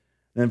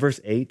then verse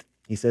 8,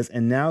 he says,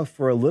 and now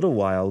for a little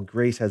while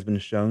grace has been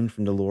shown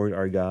from the Lord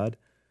our God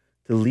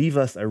to leave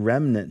us a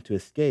remnant to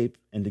escape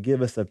and to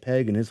give us a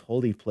peg in his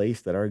holy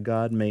place, that our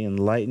God may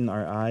enlighten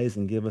our eyes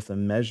and give us a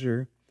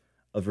measure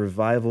of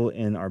revival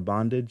in our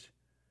bondage.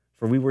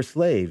 For we were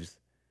slaves,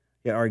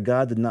 yet our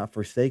God did not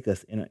forsake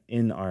us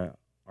in our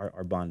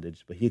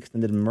bondage, but he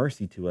extended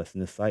mercy to us in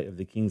the sight of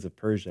the kings of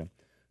Persia,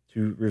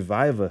 to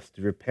revive us,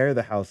 to repair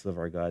the house of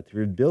our God, to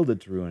rebuild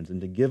its ruins,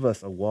 and to give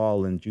us a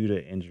wall in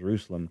Judah and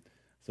Jerusalem,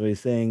 So he's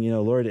saying,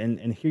 Lord,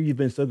 and here you've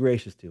been so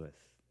gracious to us.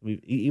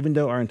 Even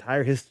though our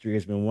entire history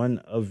has been one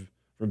of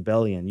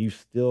rebellion, you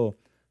still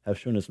have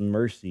shown us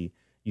mercy.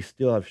 You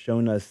still have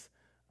shown us,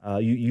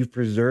 you've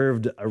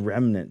preserved a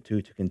remnant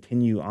to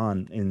continue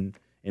on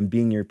in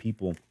being your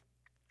people.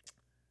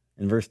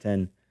 In verse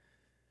 10,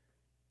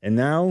 and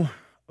now,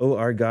 O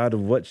our God,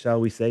 what shall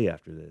we say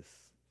after this?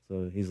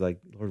 So he's like,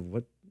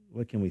 Lord,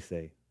 what can we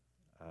say?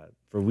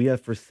 For we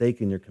have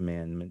forsaken your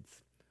commandments,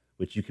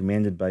 which you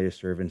commanded by your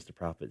servants, the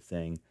prophets,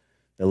 saying,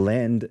 the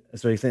land.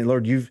 So he's saying,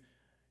 Lord, you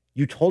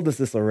told us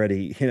this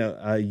already.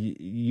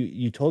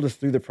 You told us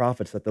through the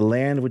prophets that the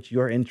land which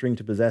you are entering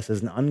to possess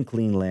is an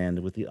unclean land,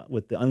 with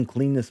the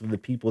uncleanness of the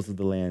peoples of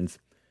the lands,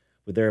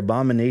 with their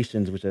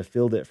abominations which have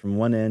filled it from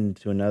one end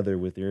to another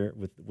with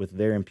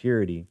their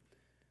impurity.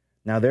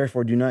 Now,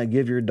 therefore, do not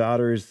give your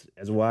daughters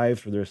as wives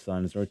for their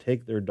sons, nor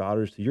take their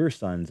daughters to your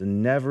sons,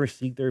 and never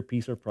seek their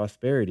peace or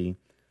prosperity,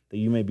 that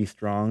you may be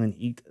strong and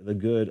eat the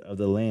good of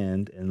the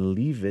land and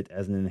leave it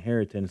as an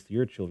inheritance to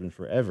your children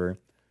forever.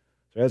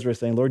 So Ezra is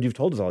saying, Lord, you've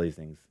told us all these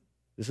things.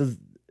 This is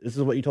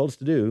what you told us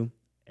to do,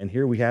 and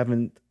here we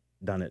haven't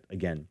done it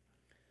again.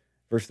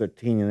 Verse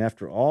 13, and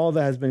after all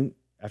that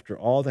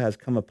has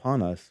come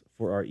upon us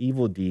for our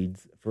evil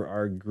deeds, for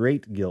our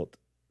great guilt,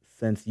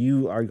 since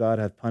you, our God,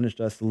 have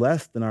punished us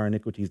less than our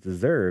iniquities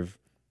deserve,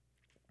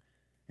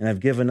 and have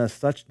given us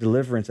such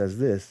deliverance as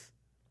this,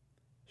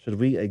 should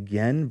we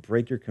again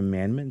break your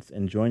commandments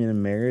and join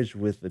in marriage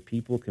with the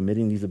people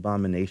committing these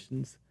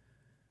abominations?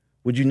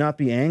 Would you not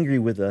be angry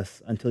with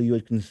us until you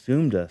had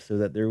consumed us, so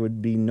that there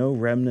would be no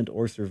remnant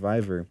or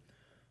survivor?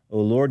 O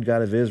Lord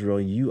God of Israel,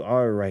 you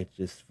are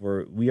righteous,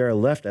 for we are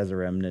left as a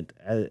remnant,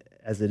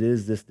 as it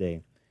is this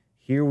day.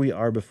 Here we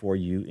are before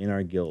you in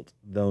our guilt,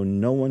 though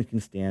no one can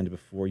stand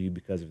before you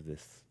because of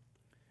this.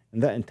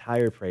 And that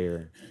entire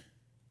prayer,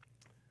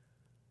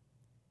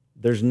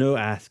 there's no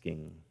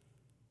asking,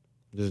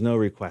 there's no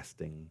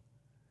requesting.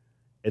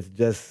 It's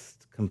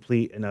just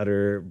complete and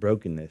utter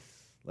brokenness.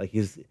 Like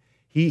he's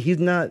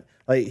not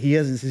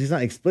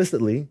not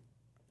explicitly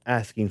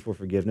asking for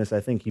forgiveness.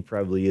 I think he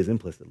probably is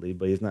implicitly,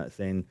 but he's not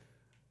saying,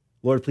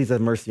 Lord, please have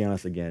mercy on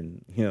us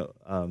again.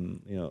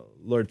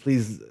 Lord,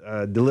 please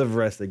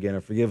deliver us again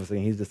or forgive us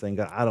again. He's just saying,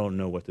 God, I don't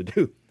know what to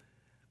do.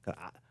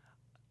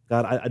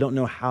 God, I don't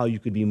know how you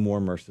could be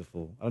more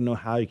merciful. I don't know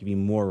how you could be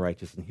more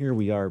righteous. And here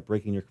we are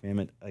breaking your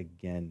commandment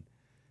again.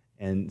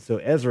 And so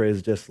Ezra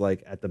is just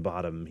like at the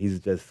bottom. He's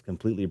just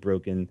completely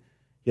broken.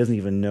 He doesn't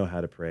even know how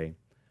to pray.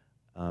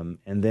 And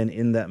then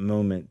in that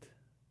moment,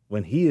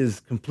 when he is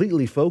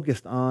completely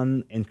focused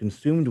on and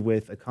consumed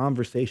with a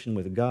conversation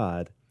with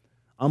God,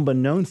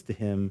 unbeknownst to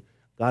him,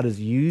 God is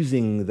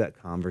using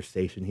that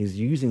conversation. He's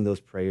using those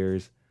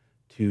prayers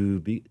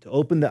to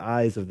open the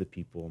eyes of the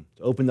people,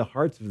 to open the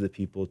hearts of the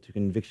people to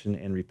conviction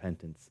and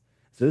repentance.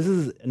 So this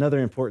is another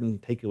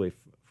important takeaway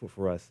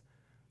for us.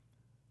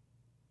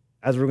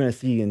 As we're going to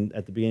see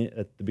at the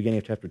beginning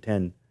of chapter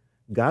 10,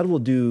 God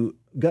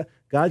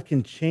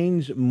can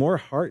change more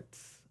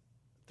hearts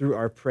through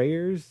our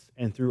prayers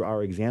and through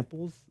our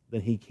examples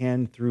than he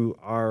can through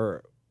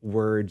our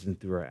words and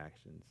through our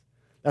actions.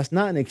 That's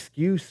not an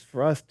excuse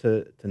for us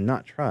to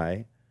not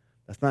try.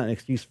 That's not an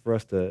excuse for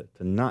us to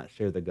not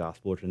share the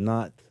gospel or to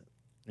not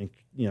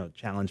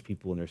challenge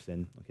people in their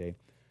sin, okay?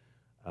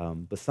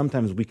 But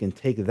sometimes we can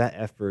take that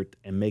effort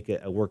and make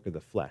it a work of the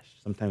flesh.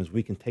 Sometimes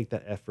we can take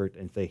that effort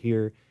and say,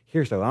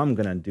 here's how I'm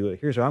going to do it.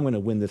 Here's how I'm going to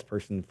win this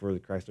person for the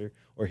Christ.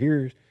 Or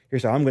here's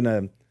how I'm going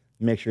to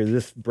make sure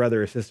this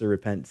brother or sister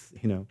repents,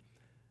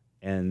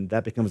 And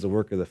that becomes a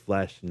work of the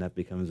flesh, and that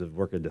becomes a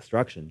work of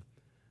destruction.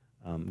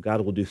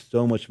 God will do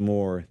so much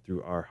more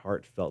through our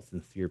heartfelt,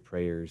 sincere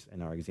prayers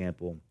and our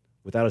example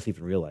without us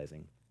even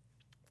realizing.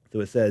 So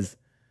it says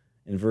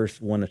in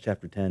verse 1 of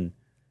chapter 10,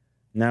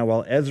 now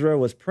while Ezra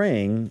was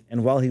praying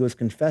and while he was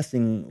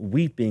confessing,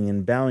 weeping,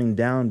 and bowing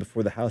down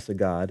before the house of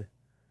God,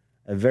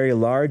 a very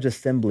large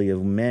assembly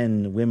of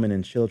men, women,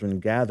 and children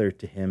gathered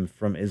to him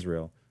from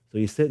Israel. So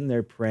he's sitting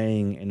there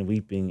praying and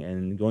weeping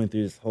and going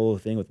through this whole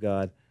thing with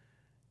God.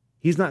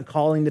 He's not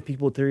calling the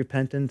people to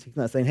repentance. He's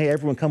not saying, hey,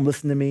 everyone, come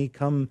listen to me.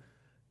 Come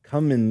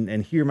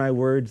and hear my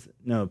words.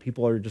 No,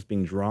 people are just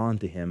being drawn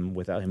to him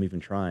without him even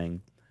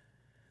trying.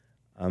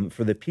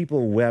 For the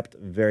people wept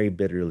very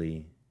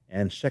bitterly.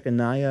 And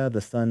Shechaniah,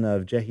 the son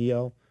of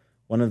Jehiel,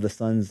 one of the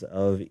sons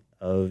of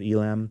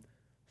Elam,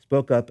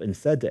 spoke up and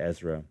said to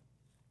Ezra,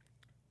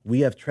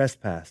 we have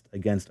trespassed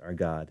against our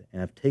God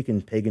and have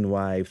taken pagan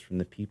wives from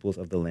the peoples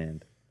of the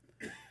land.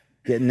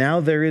 Yet now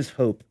there is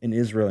hope in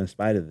Israel in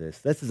spite of this.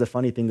 This is a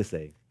funny thing to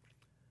say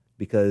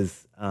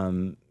because,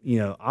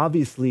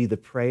 obviously the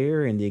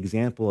prayer and the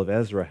example of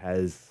Ezra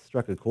has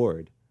struck a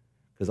chord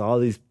because all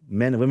these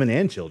men, women,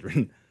 and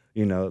children,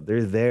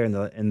 they're there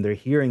and they're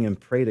hearing him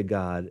pray to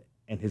God,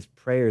 and his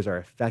prayers are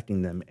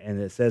affecting them. And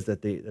it says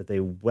that they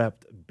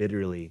wept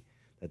bitterly,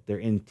 that they're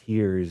in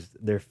tears.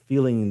 They're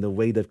feeling the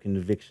weight of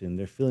conviction.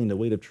 They're feeling the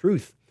weight of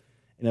truth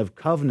and of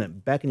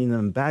covenant, beckoning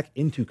them back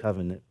into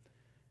covenant.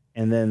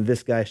 And then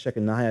this guy,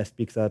 Shechaniah,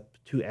 speaks up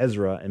to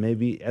Ezra, and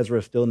maybe Ezra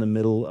is still in the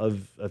middle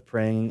of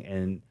praying,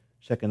 and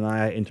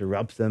Shechaniah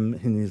interrupts him,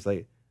 and he's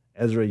like,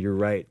 Ezra, you're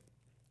right.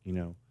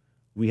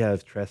 We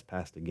have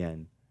trespassed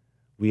again.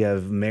 We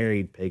have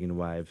married pagan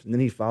wives. And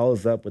then he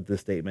follows up with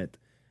this statement,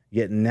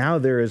 yet now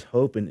there is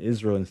hope in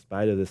Israel in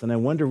spite of this. And I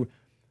wonder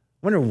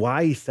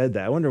why he said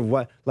that. I wonder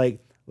what,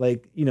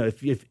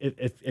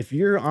 if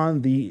you're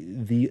on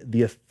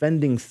the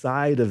offending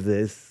side of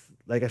this,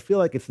 I feel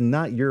like it's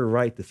not your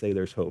right to say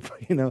there's hope.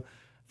 I feel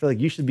like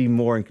you should be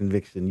more in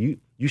conviction.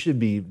 You should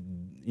be,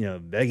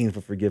 begging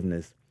for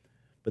forgiveness.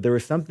 But there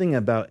was something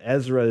about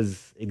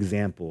Ezra's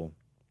example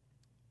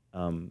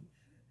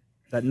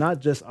that not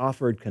just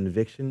offered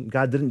conviction.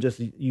 God didn't just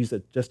use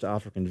it just to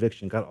offer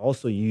conviction. God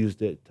also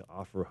used it to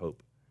offer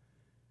hope.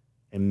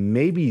 And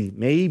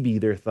maybe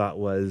their thought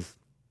was,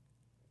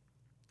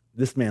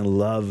 this man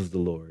loves the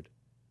Lord.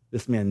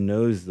 This man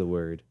knows the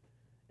word.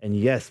 And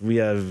yes, we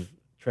have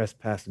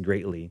trespassed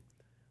greatly.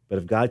 But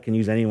if God can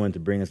use anyone to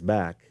bring us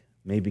back,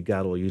 maybe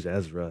God will use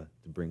Ezra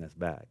to bring us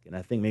back. And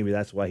I think maybe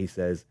that's why he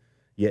says,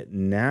 yet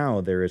now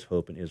there is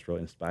hope in Israel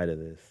in spite of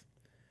this.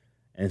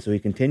 And so he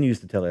continues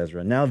to tell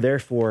Ezra, now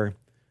therefore,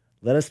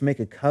 let us make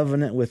a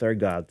covenant with our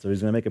God. So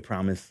he's going to make a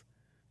promise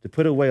to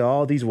put away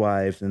all these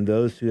wives and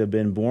those who have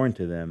been born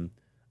to them,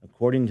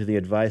 according to the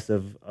advice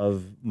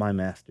of my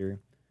master,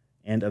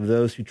 and of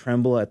those who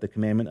tremble at the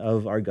commandment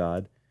of our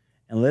God,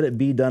 and let it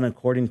be done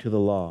according to the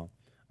law.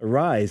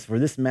 Arise, for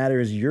this matter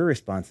is your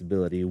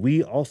responsibility.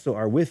 We also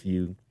are with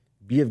you.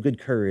 Be of good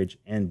courage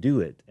and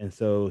do it. And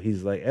so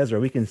he's like, Ezra,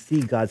 we can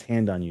see God's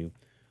hand on you.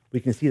 We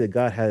can see that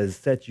God has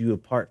set you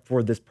apart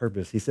for this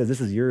purpose. He says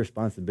this is your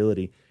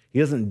responsibility. He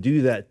doesn't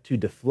do that to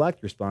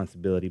deflect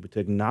responsibility, but to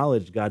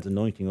acknowledge God's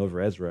anointing over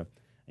Ezra.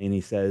 And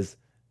he says,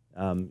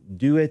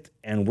 do it,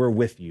 and we're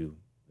with you.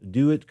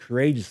 Do it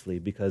courageously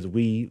because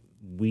we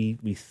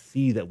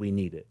see that we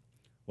need it.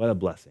 What a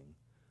blessing.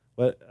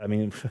 If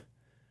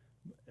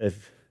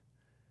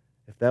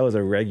that was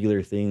a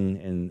regular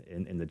thing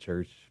in the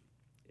church,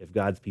 if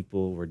God's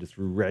people were just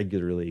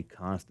regularly,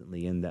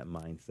 constantly in that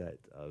mindset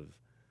of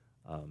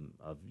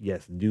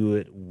yes, do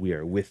it, we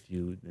are with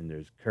you, and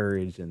there's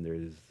courage and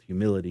there's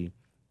humility.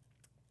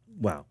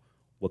 Wow,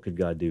 what could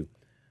God do?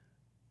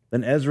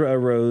 Then Ezra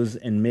arose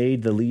and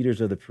made the leaders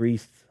of the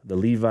priests, the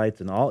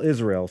Levites, and all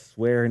Israel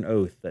swear an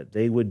oath that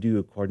they would do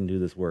according to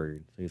this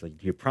word. So he's like,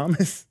 do you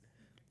promise?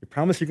 You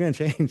promise you're going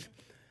to change?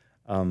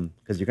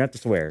 Because you're going to have to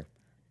swear.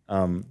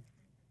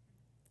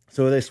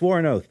 So they swore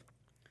an oath.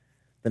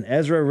 Then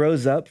Ezra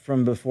rose up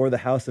from before the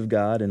house of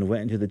God and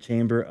went into the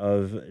chamber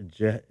of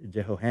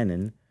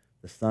Jehohanan,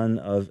 the son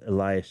of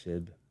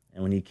Eliashib.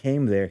 And when he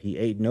came there, he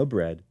ate no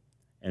bread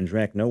and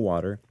drank no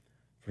water,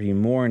 for he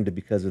mourned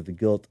because of the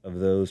guilt of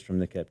those from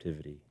the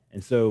captivity.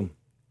 And so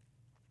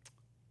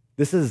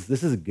this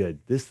is good.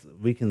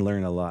 We can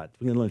learn a lot.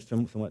 We can learn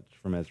so much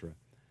from Ezra.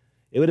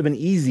 It would have been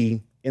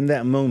easy in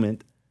that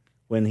moment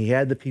when he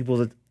had the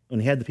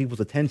people's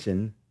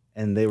attention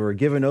and they were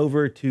given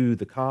over to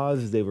the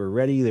cause. They were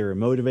ready. They were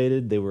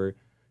motivated. They were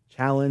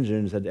challenged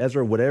and said,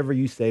 Ezra, whatever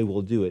you say,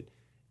 we'll do it.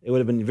 It would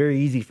have been very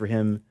easy for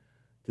him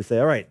to say,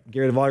 all right, get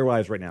rid of all your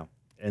wives right now.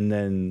 And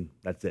then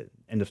that's it.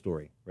 End of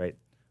story, right?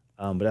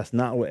 But that's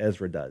not what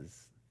Ezra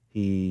does.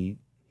 He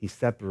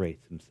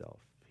separates himself.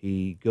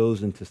 He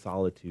goes into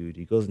solitude.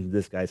 He goes into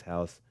this guy's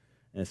house,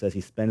 and it says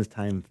he spends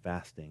time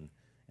fasting,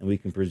 and we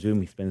can presume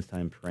he spends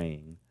time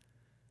praying.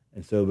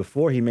 And so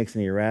before he makes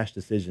any rash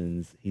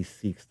decisions, he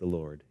seeks the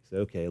Lord. He says,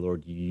 okay,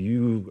 Lord,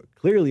 you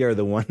clearly are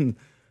the one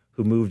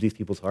who moved these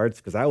people's hearts,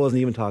 because I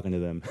wasn't even talking to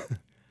them,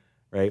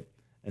 right?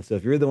 And so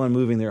if you're the one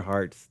moving their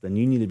hearts, then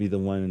you need to be the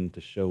one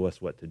to show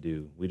us what to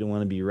do. We don't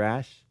want to be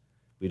rash.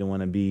 We don't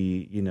want to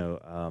be, we don't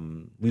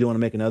want to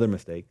make another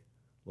mistake.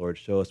 Lord,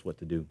 show us what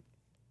to do.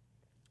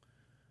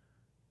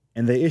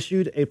 And they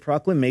issued a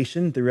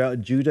proclamation throughout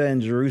Judah and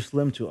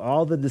Jerusalem to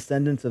all the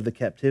descendants of the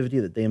captivity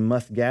that they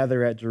must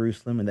gather at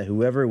Jerusalem, and that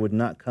whoever would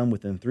not come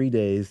within 3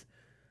 days,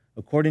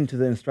 according to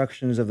the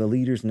instructions of the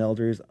leaders and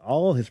elders,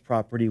 all his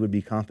property would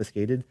be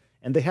confiscated.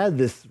 And they had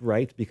this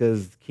right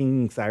because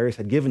King Cyrus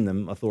had given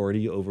them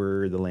authority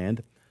over the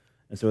land.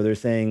 And so they're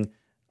saying,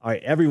 all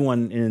right,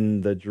 everyone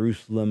in the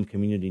Jerusalem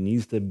community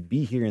needs to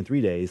be here in 3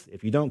 days.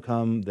 If you don't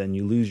come, then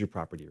you lose your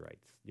property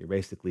rights. You're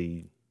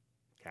basically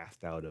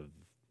cast out of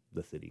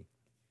the city.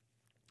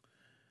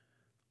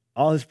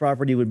 All his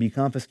property would be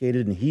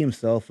confiscated, and he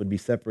himself would be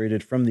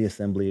separated from the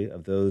assembly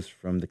of those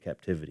from the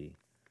captivity.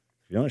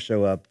 If you don't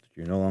show up,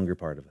 you're no longer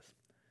part of us.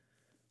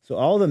 So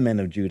all the men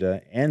of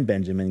Judah and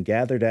Benjamin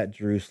gathered at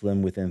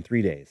Jerusalem within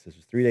 3 days. This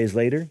was 3 days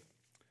later.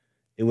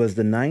 It was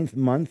the 9th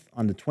month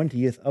on the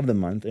 20th of the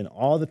month, and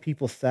all the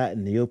people sat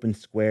in the open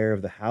square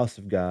of the house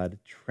of God,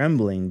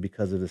 trembling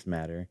because of this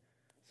matter.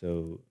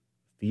 So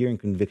fear and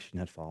conviction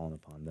had fallen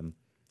upon them.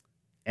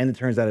 And it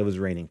turns out it was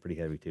raining pretty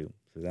heavy too.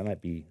 So that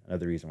might be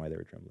another reason why they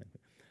were trembling.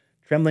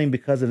 Trembling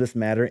because of this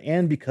matter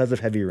and because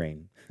of heavy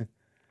rain.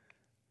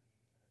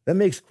 That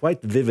makes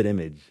quite the vivid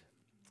image.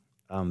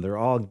 They're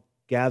all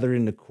gathered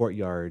in the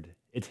courtyard.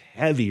 It's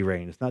heavy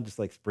rain. It's not just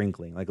like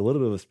sprinkling. Like a little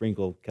bit of a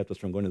sprinkle kept us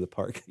from going to the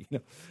park.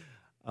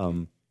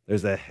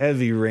 There's a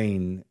heavy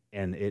rain,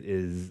 and it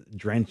is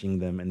drenching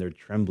them, and they're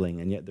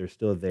trembling, and yet they're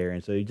still there.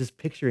 And so you just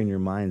picture in your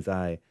mind's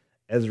eye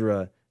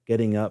Ezra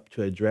getting up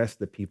to address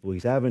the people.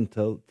 He's having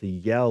to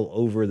yell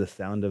over the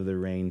sound of the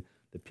rain.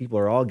 The people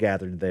are all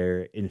gathered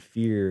there in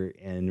fear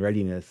and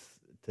readiness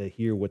to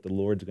hear what the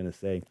Lord's going to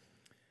say.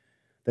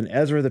 Then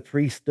Ezra the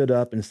priest stood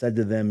up and said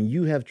to them,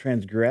 "You have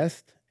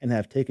transgressed and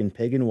have taken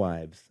pagan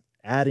wives,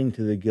 adding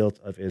to the guilt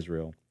of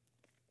Israel.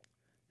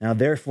 Now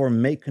therefore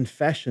make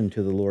confession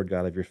to the Lord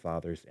God of your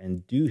fathers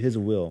and do his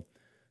will.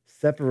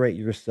 Separate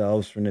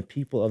yourselves from the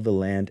people of the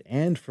land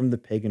and from the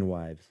pagan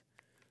wives."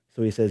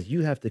 So he says,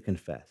 you have to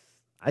confess.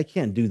 I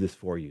can't do this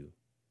for you,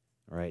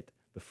 all right?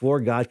 Before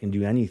God can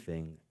do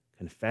anything,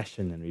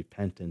 confession and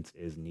repentance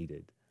is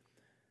needed.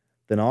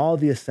 Then all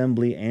the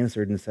assembly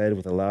answered and said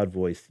with a loud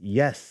voice,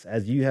 "Yes,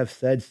 as you have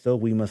said, so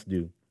we must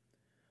do.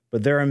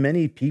 But there are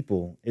many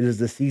people. It is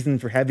the season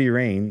for heavy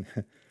rain,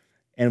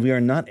 and we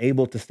are not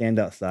able to stand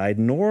outside,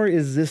 nor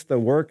is this the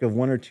work of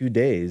 1 or 2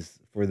 days,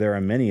 for there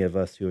are many of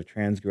us who have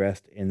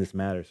transgressed in this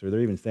matter." So they're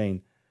even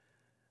saying,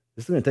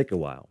 this is going to take a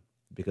while,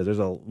 because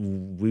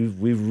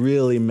we've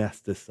really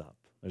messed this up.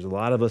 There's a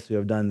lot of us who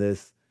have done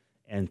this,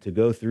 and to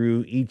go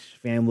through each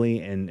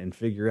family and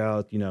figure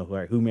out,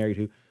 who married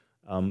who,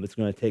 it's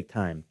going to take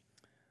time.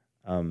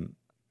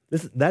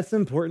 That's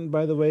important,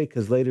 by the way,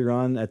 because later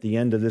on at the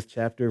end of this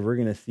chapter, we're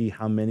going to see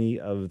how many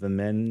of the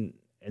men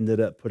ended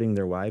up putting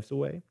their wives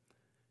away.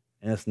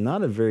 And it's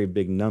not a very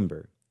big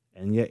number.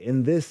 And yet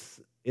in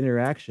this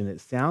interaction, it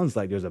sounds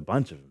like there's a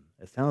bunch of them.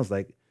 It sounds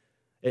like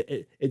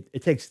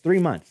it takes 3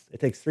 months. It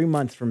takes 3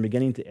 months from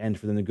beginning to end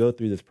for them to go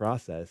through this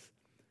process.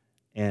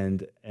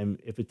 And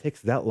if it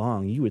takes that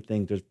long, you would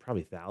think there's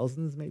probably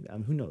thousands, maybe.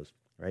 Who knows,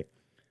 right?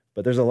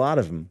 But there's a lot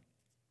of them.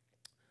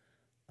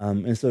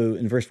 And so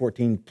in verse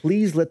 14,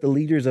 "Please let the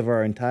leaders of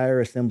our entire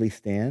assembly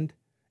stand,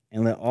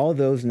 and let all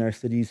those in our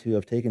cities who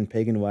have taken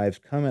pagan wives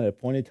come at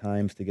appointed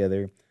times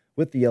together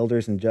with the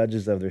elders and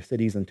judges of their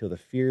cities until the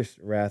fierce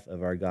wrath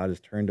of our God is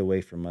turned away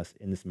from us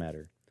in this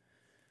matter."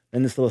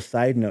 Then this little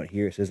side note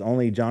here, it says,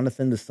 "Only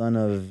Jonathan, the son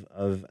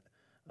of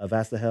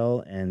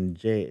Asahel, and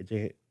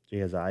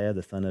Jehaziah,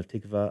 the son of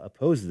Tikvah,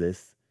 opposed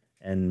this,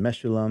 and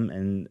Meshullam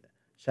and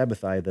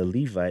Shabbathai, the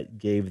Levite,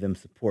 gave them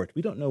support."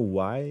 We don't know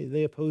why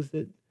they opposed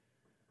it.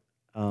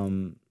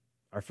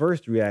 Our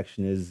first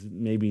reaction is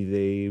maybe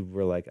they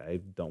were like,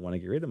 "I don't want to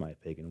get rid of my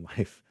pagan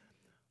wife."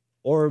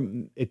 Or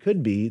it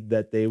could be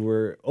that they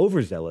were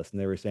overzealous and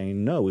they were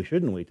saying, "No, we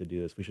shouldn't wait to do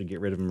this. We should get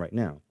rid of him right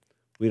now."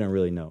 We don't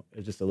really know.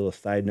 It's just a little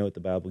side note the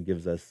Bible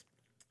gives us,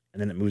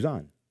 and then it moves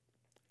on.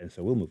 And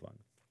so we'll move on.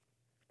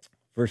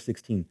 Verse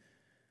 16,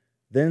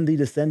 "Then the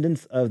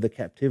descendants of the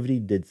captivity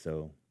did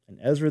so, and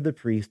Ezra the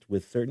priest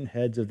with certain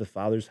heads of the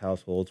fathers'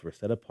 households were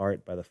set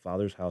apart by the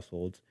fathers'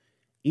 households,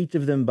 each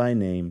of them by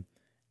name,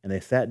 and they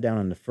sat down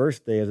on the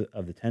first day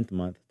of the 10th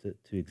month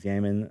to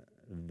examine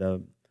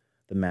the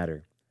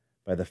matter.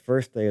 By the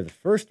first day of the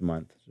first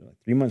month, so like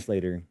 3 months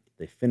later,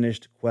 they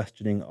finished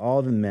questioning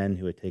all the men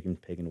who had taken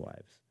pagan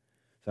wives."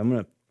 So I'm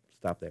going to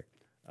stop there.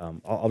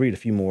 I'll read a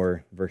few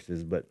more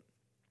verses, but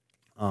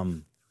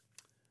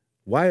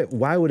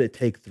why would it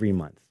take 3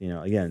 months?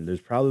 Again,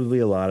 there's probably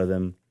a lot of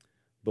them,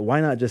 but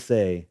why not just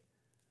say,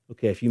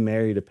 okay, if you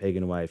married a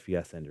pagan wife,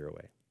 yeah, send her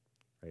away,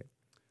 right?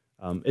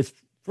 It's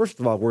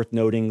first of all worth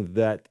noting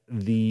that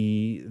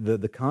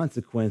the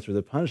consequence or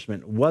the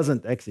punishment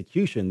wasn't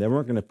execution. They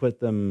weren't going to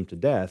put them to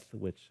death,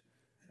 which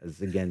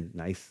is, again,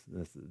 nice.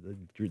 That's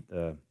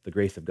the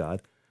grace of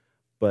God.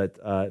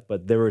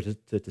 But they were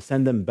to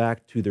send them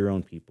back to their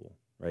own people,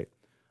 right?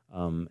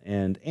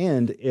 And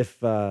if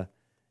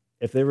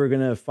they were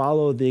going to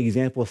follow the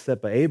example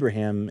set by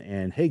Abraham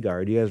and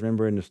Hagar, do you guys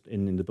remember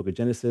in the book of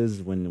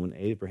Genesis when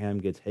Abraham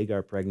gets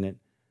Hagar pregnant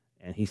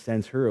and he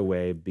sends her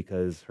away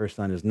because her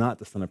son is not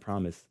the son of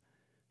promise?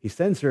 He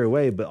sends her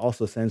away, but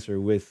also sends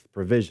her with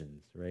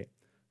provisions, right?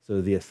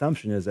 So the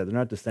assumption is that they're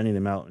not just sending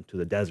them out into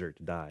the desert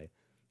to die.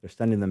 They're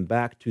sending them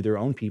back to their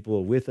own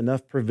people with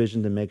enough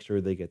provision to make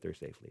sure they get there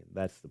safely.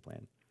 That's the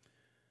plan.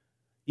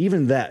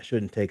 Even that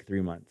shouldn't take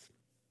 3 months.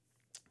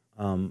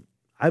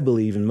 I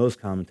believe, and most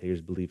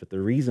commentators believe, that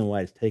the reason why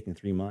it's taken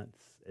 3 months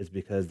is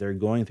because they're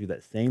going through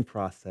that same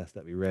process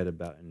that we read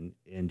about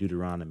in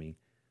Deuteronomy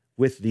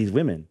with these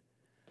women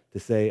to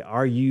say,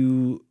 are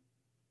you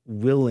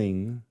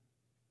willing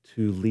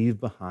to leave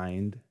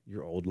behind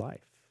your old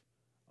life?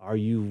 Are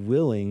you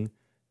willing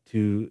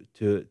to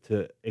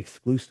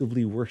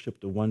exclusively worship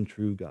the one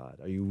true God?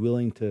 Are you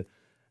willing to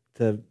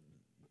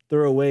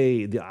throw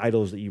away the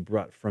idols that you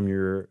brought from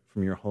your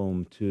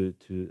home to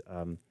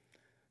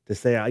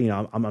say,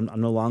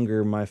 I'm no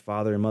longer my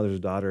father and mother's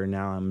daughter, and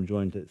now I'm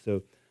joined to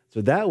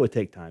so that would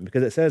take time,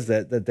 because it says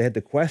that they had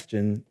to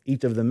question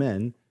each of the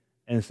men.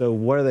 And so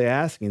what are they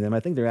asking them?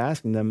 I think they're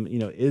asking them,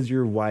 is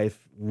your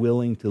wife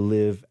willing to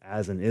live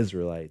as an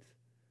Israelite,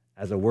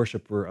 as a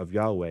worshiper of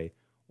Yahweh,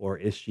 or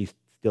is she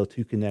still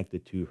too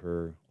connected to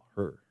her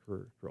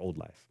old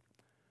life?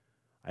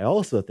 I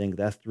also think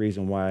that's the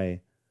reason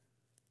why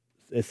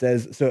it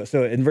says,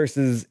 so in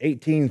verses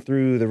 18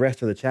 through the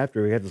rest of the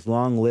chapter, we have this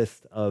long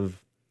list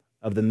of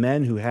of the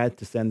men who had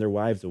to send their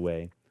wives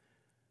away,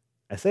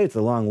 I say it's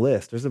a long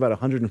list. There's about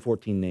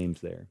 114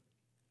 names there.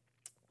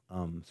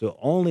 So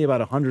only about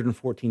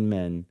 114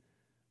 men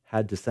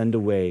had to send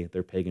away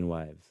their pagan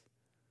wives.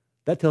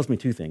 That tells me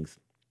two things.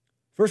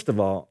 First of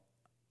all,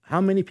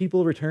 how many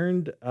people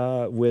returned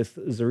with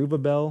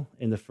Zerubbabel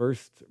in the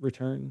first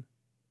return?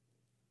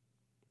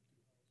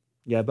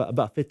 Yeah,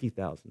 about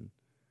 50,000.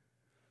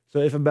 So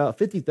if about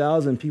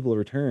 50,000 people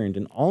returned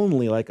and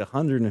only like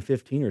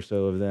 115 or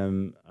so of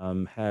them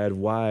had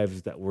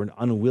wives that were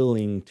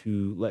unwilling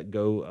to let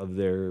go of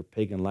their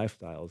pagan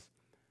lifestyles,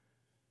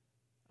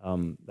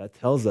 that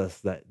tells us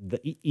that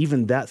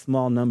even that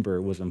small number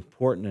was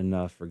important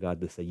enough for God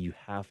to say, you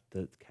have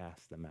to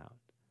cast them out.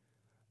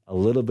 A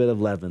little bit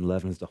of leaven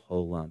leavens the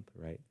whole lump,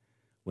 right?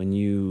 When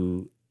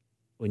you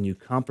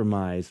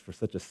compromise for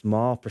such a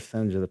small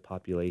percentage of the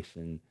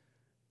population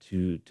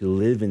to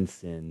live in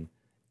sin,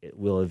 it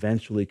will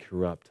eventually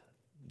corrupt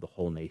the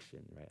whole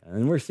nation, right?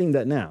 And we're seeing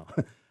that now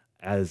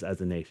as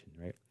a nation,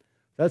 right?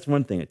 So that's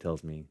one thing it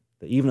tells me,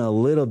 that even a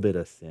little bit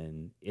of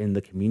sin in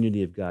the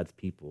community of God's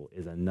people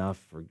is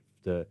enough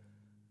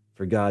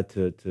for God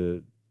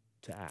to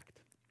act.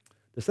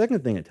 The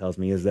second thing it tells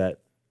me is that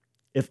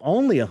if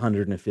only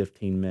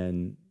 115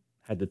 men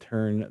had to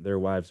turn their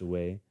wives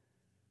away,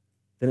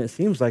 then it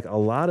seems like a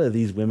lot of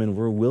these women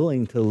were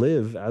willing to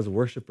live as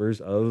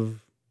worshipers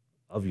of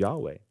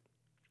Yahweh.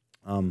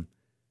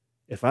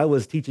 If I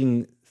was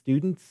teaching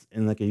students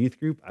in like a youth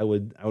group, I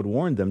would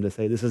warn them to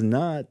say this is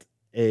not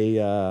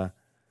a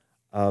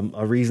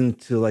reason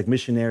to like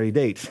missionary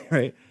date,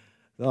 right?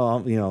 So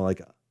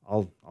like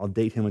I'll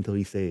date him until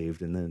he's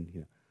saved, and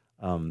then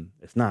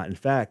it's not. In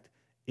fact,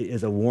 it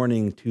is a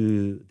warning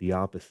to the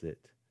opposite,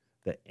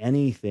 that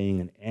anything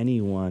and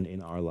anyone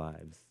in our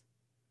lives,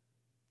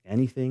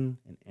 anything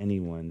and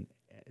anyone,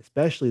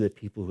 especially the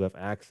people who have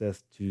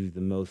access to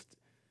the most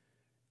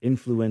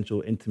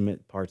influential,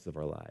 intimate parts of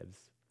our lives,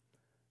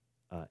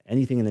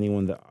 anything and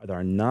anyone that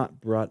are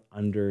not brought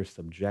under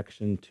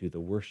subjection to the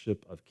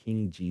worship of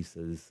King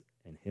Jesus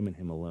and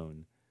him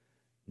alone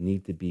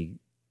need to be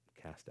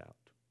cast out.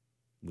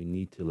 We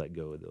need to let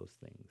go of those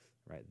things,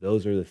 right?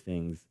 Those are the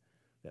things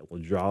that will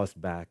draw us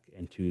back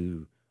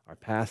into our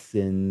past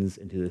sins,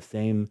 into the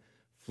same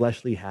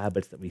fleshly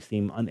habits that we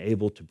seem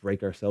unable to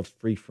break ourselves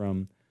free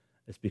from.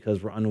 It's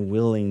because we're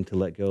unwilling to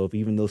let go of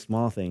even those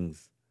small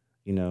things,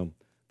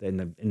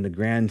 that in the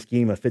grand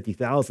scheme of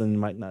 50,000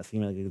 might not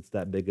seem like it's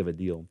that big of a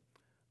deal,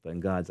 but in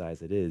God's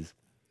eyes it is.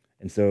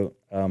 And so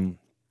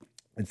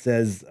it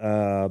says,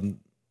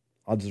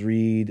 I'll just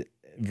read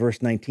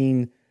verse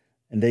 19,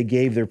 and they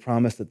gave their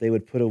promise that they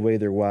would put away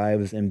their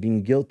wives, and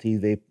being guilty,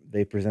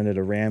 they presented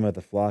a ram of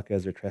the flock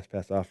as their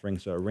trespass offering.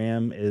 So a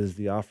ram is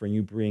the offering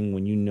you bring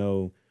when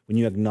you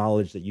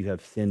acknowledge that you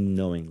have sinned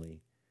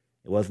knowingly.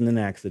 It wasn't an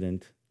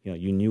accident.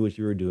 You knew what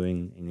you were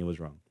doing, and it was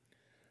wrong.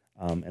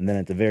 And then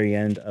at the very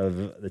end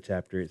of the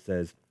chapter, it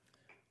says,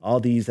 all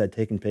these had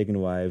taken pagan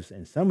wives,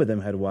 and some of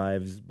them had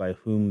wives by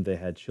whom they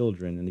had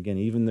children. And again,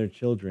 even their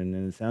children,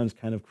 and it sounds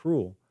kind of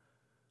cruel.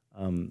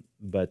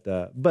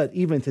 But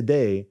even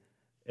today,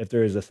 if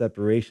there is a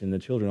separation, the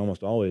children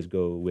almost always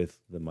go with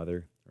the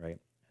mother, right?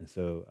 And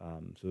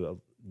so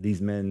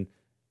these men,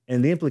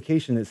 and the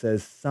implication, it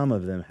says some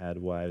of them had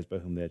wives by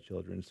whom they had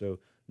children. So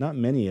not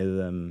many of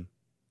them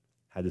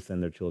had to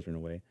send their children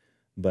away.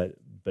 But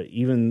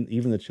even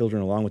the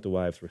children, along with the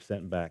wives, were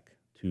sent back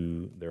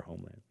to their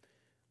homeland.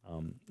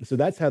 So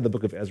that's how the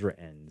book of Ezra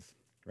ends,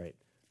 right?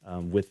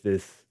 With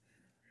this,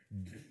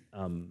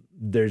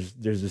 there's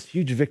this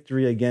huge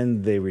victory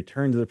again. They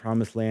return to the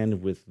promised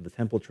land with the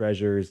temple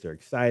treasures. They're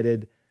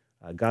excited.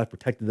 God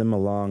protected them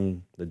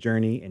along the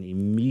journey, and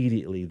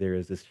immediately there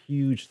is this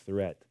huge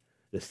threat.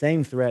 The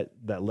same threat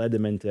that led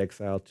them into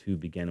exile to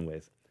begin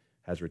with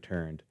has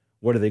returned.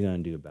 What are they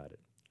going to do about it?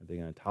 Are they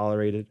going to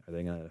tolerate it? Are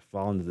they going to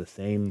fall into the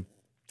same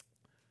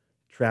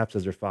traps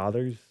as their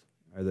fathers?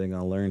 Are they going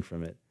to learn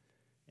from it?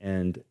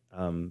 And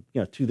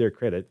to their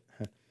credit,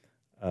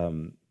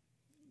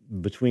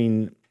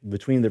 between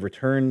the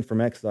return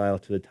from exile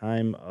to the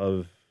time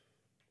of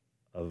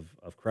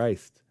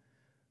Christ,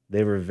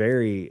 they were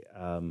very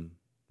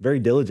very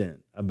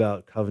diligent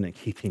about covenant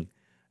keeping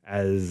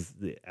as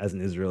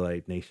an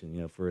Israelite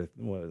nation. For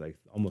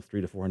almost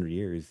 300 to 400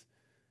 years.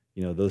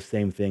 Those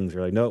same things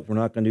are like, nope, we're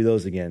not going to do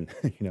those again.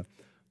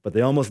 But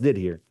they almost did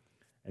here.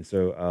 And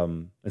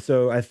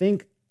so I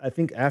think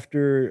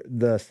after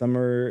the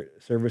summer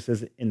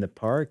services in the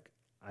park,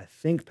 I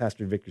think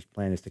Pastor Victor's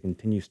plan is to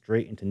continue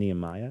straight into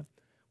Nehemiah,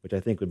 which I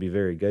think would be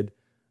very good,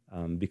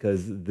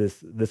 because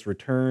this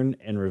return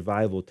and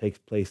revival takes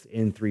place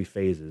in three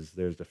phases.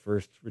 There's the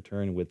first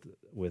return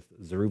with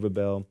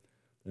Zerubbabel,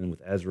 then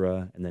with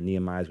Ezra, and then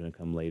Nehemiah is going to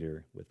come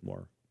later with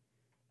more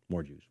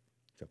Jews.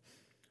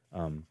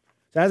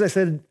 So as I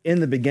said in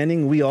the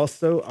beginning, we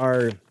also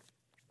are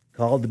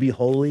called to be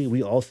holy.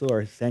 We also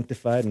are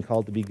sanctified and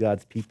called to be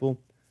God's people.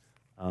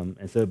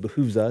 And so it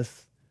behooves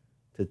us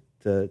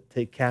to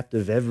take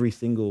captive every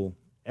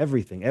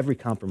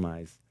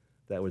compromise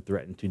that would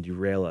threaten to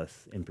derail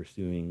us in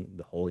pursuing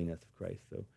the holiness of Christ. So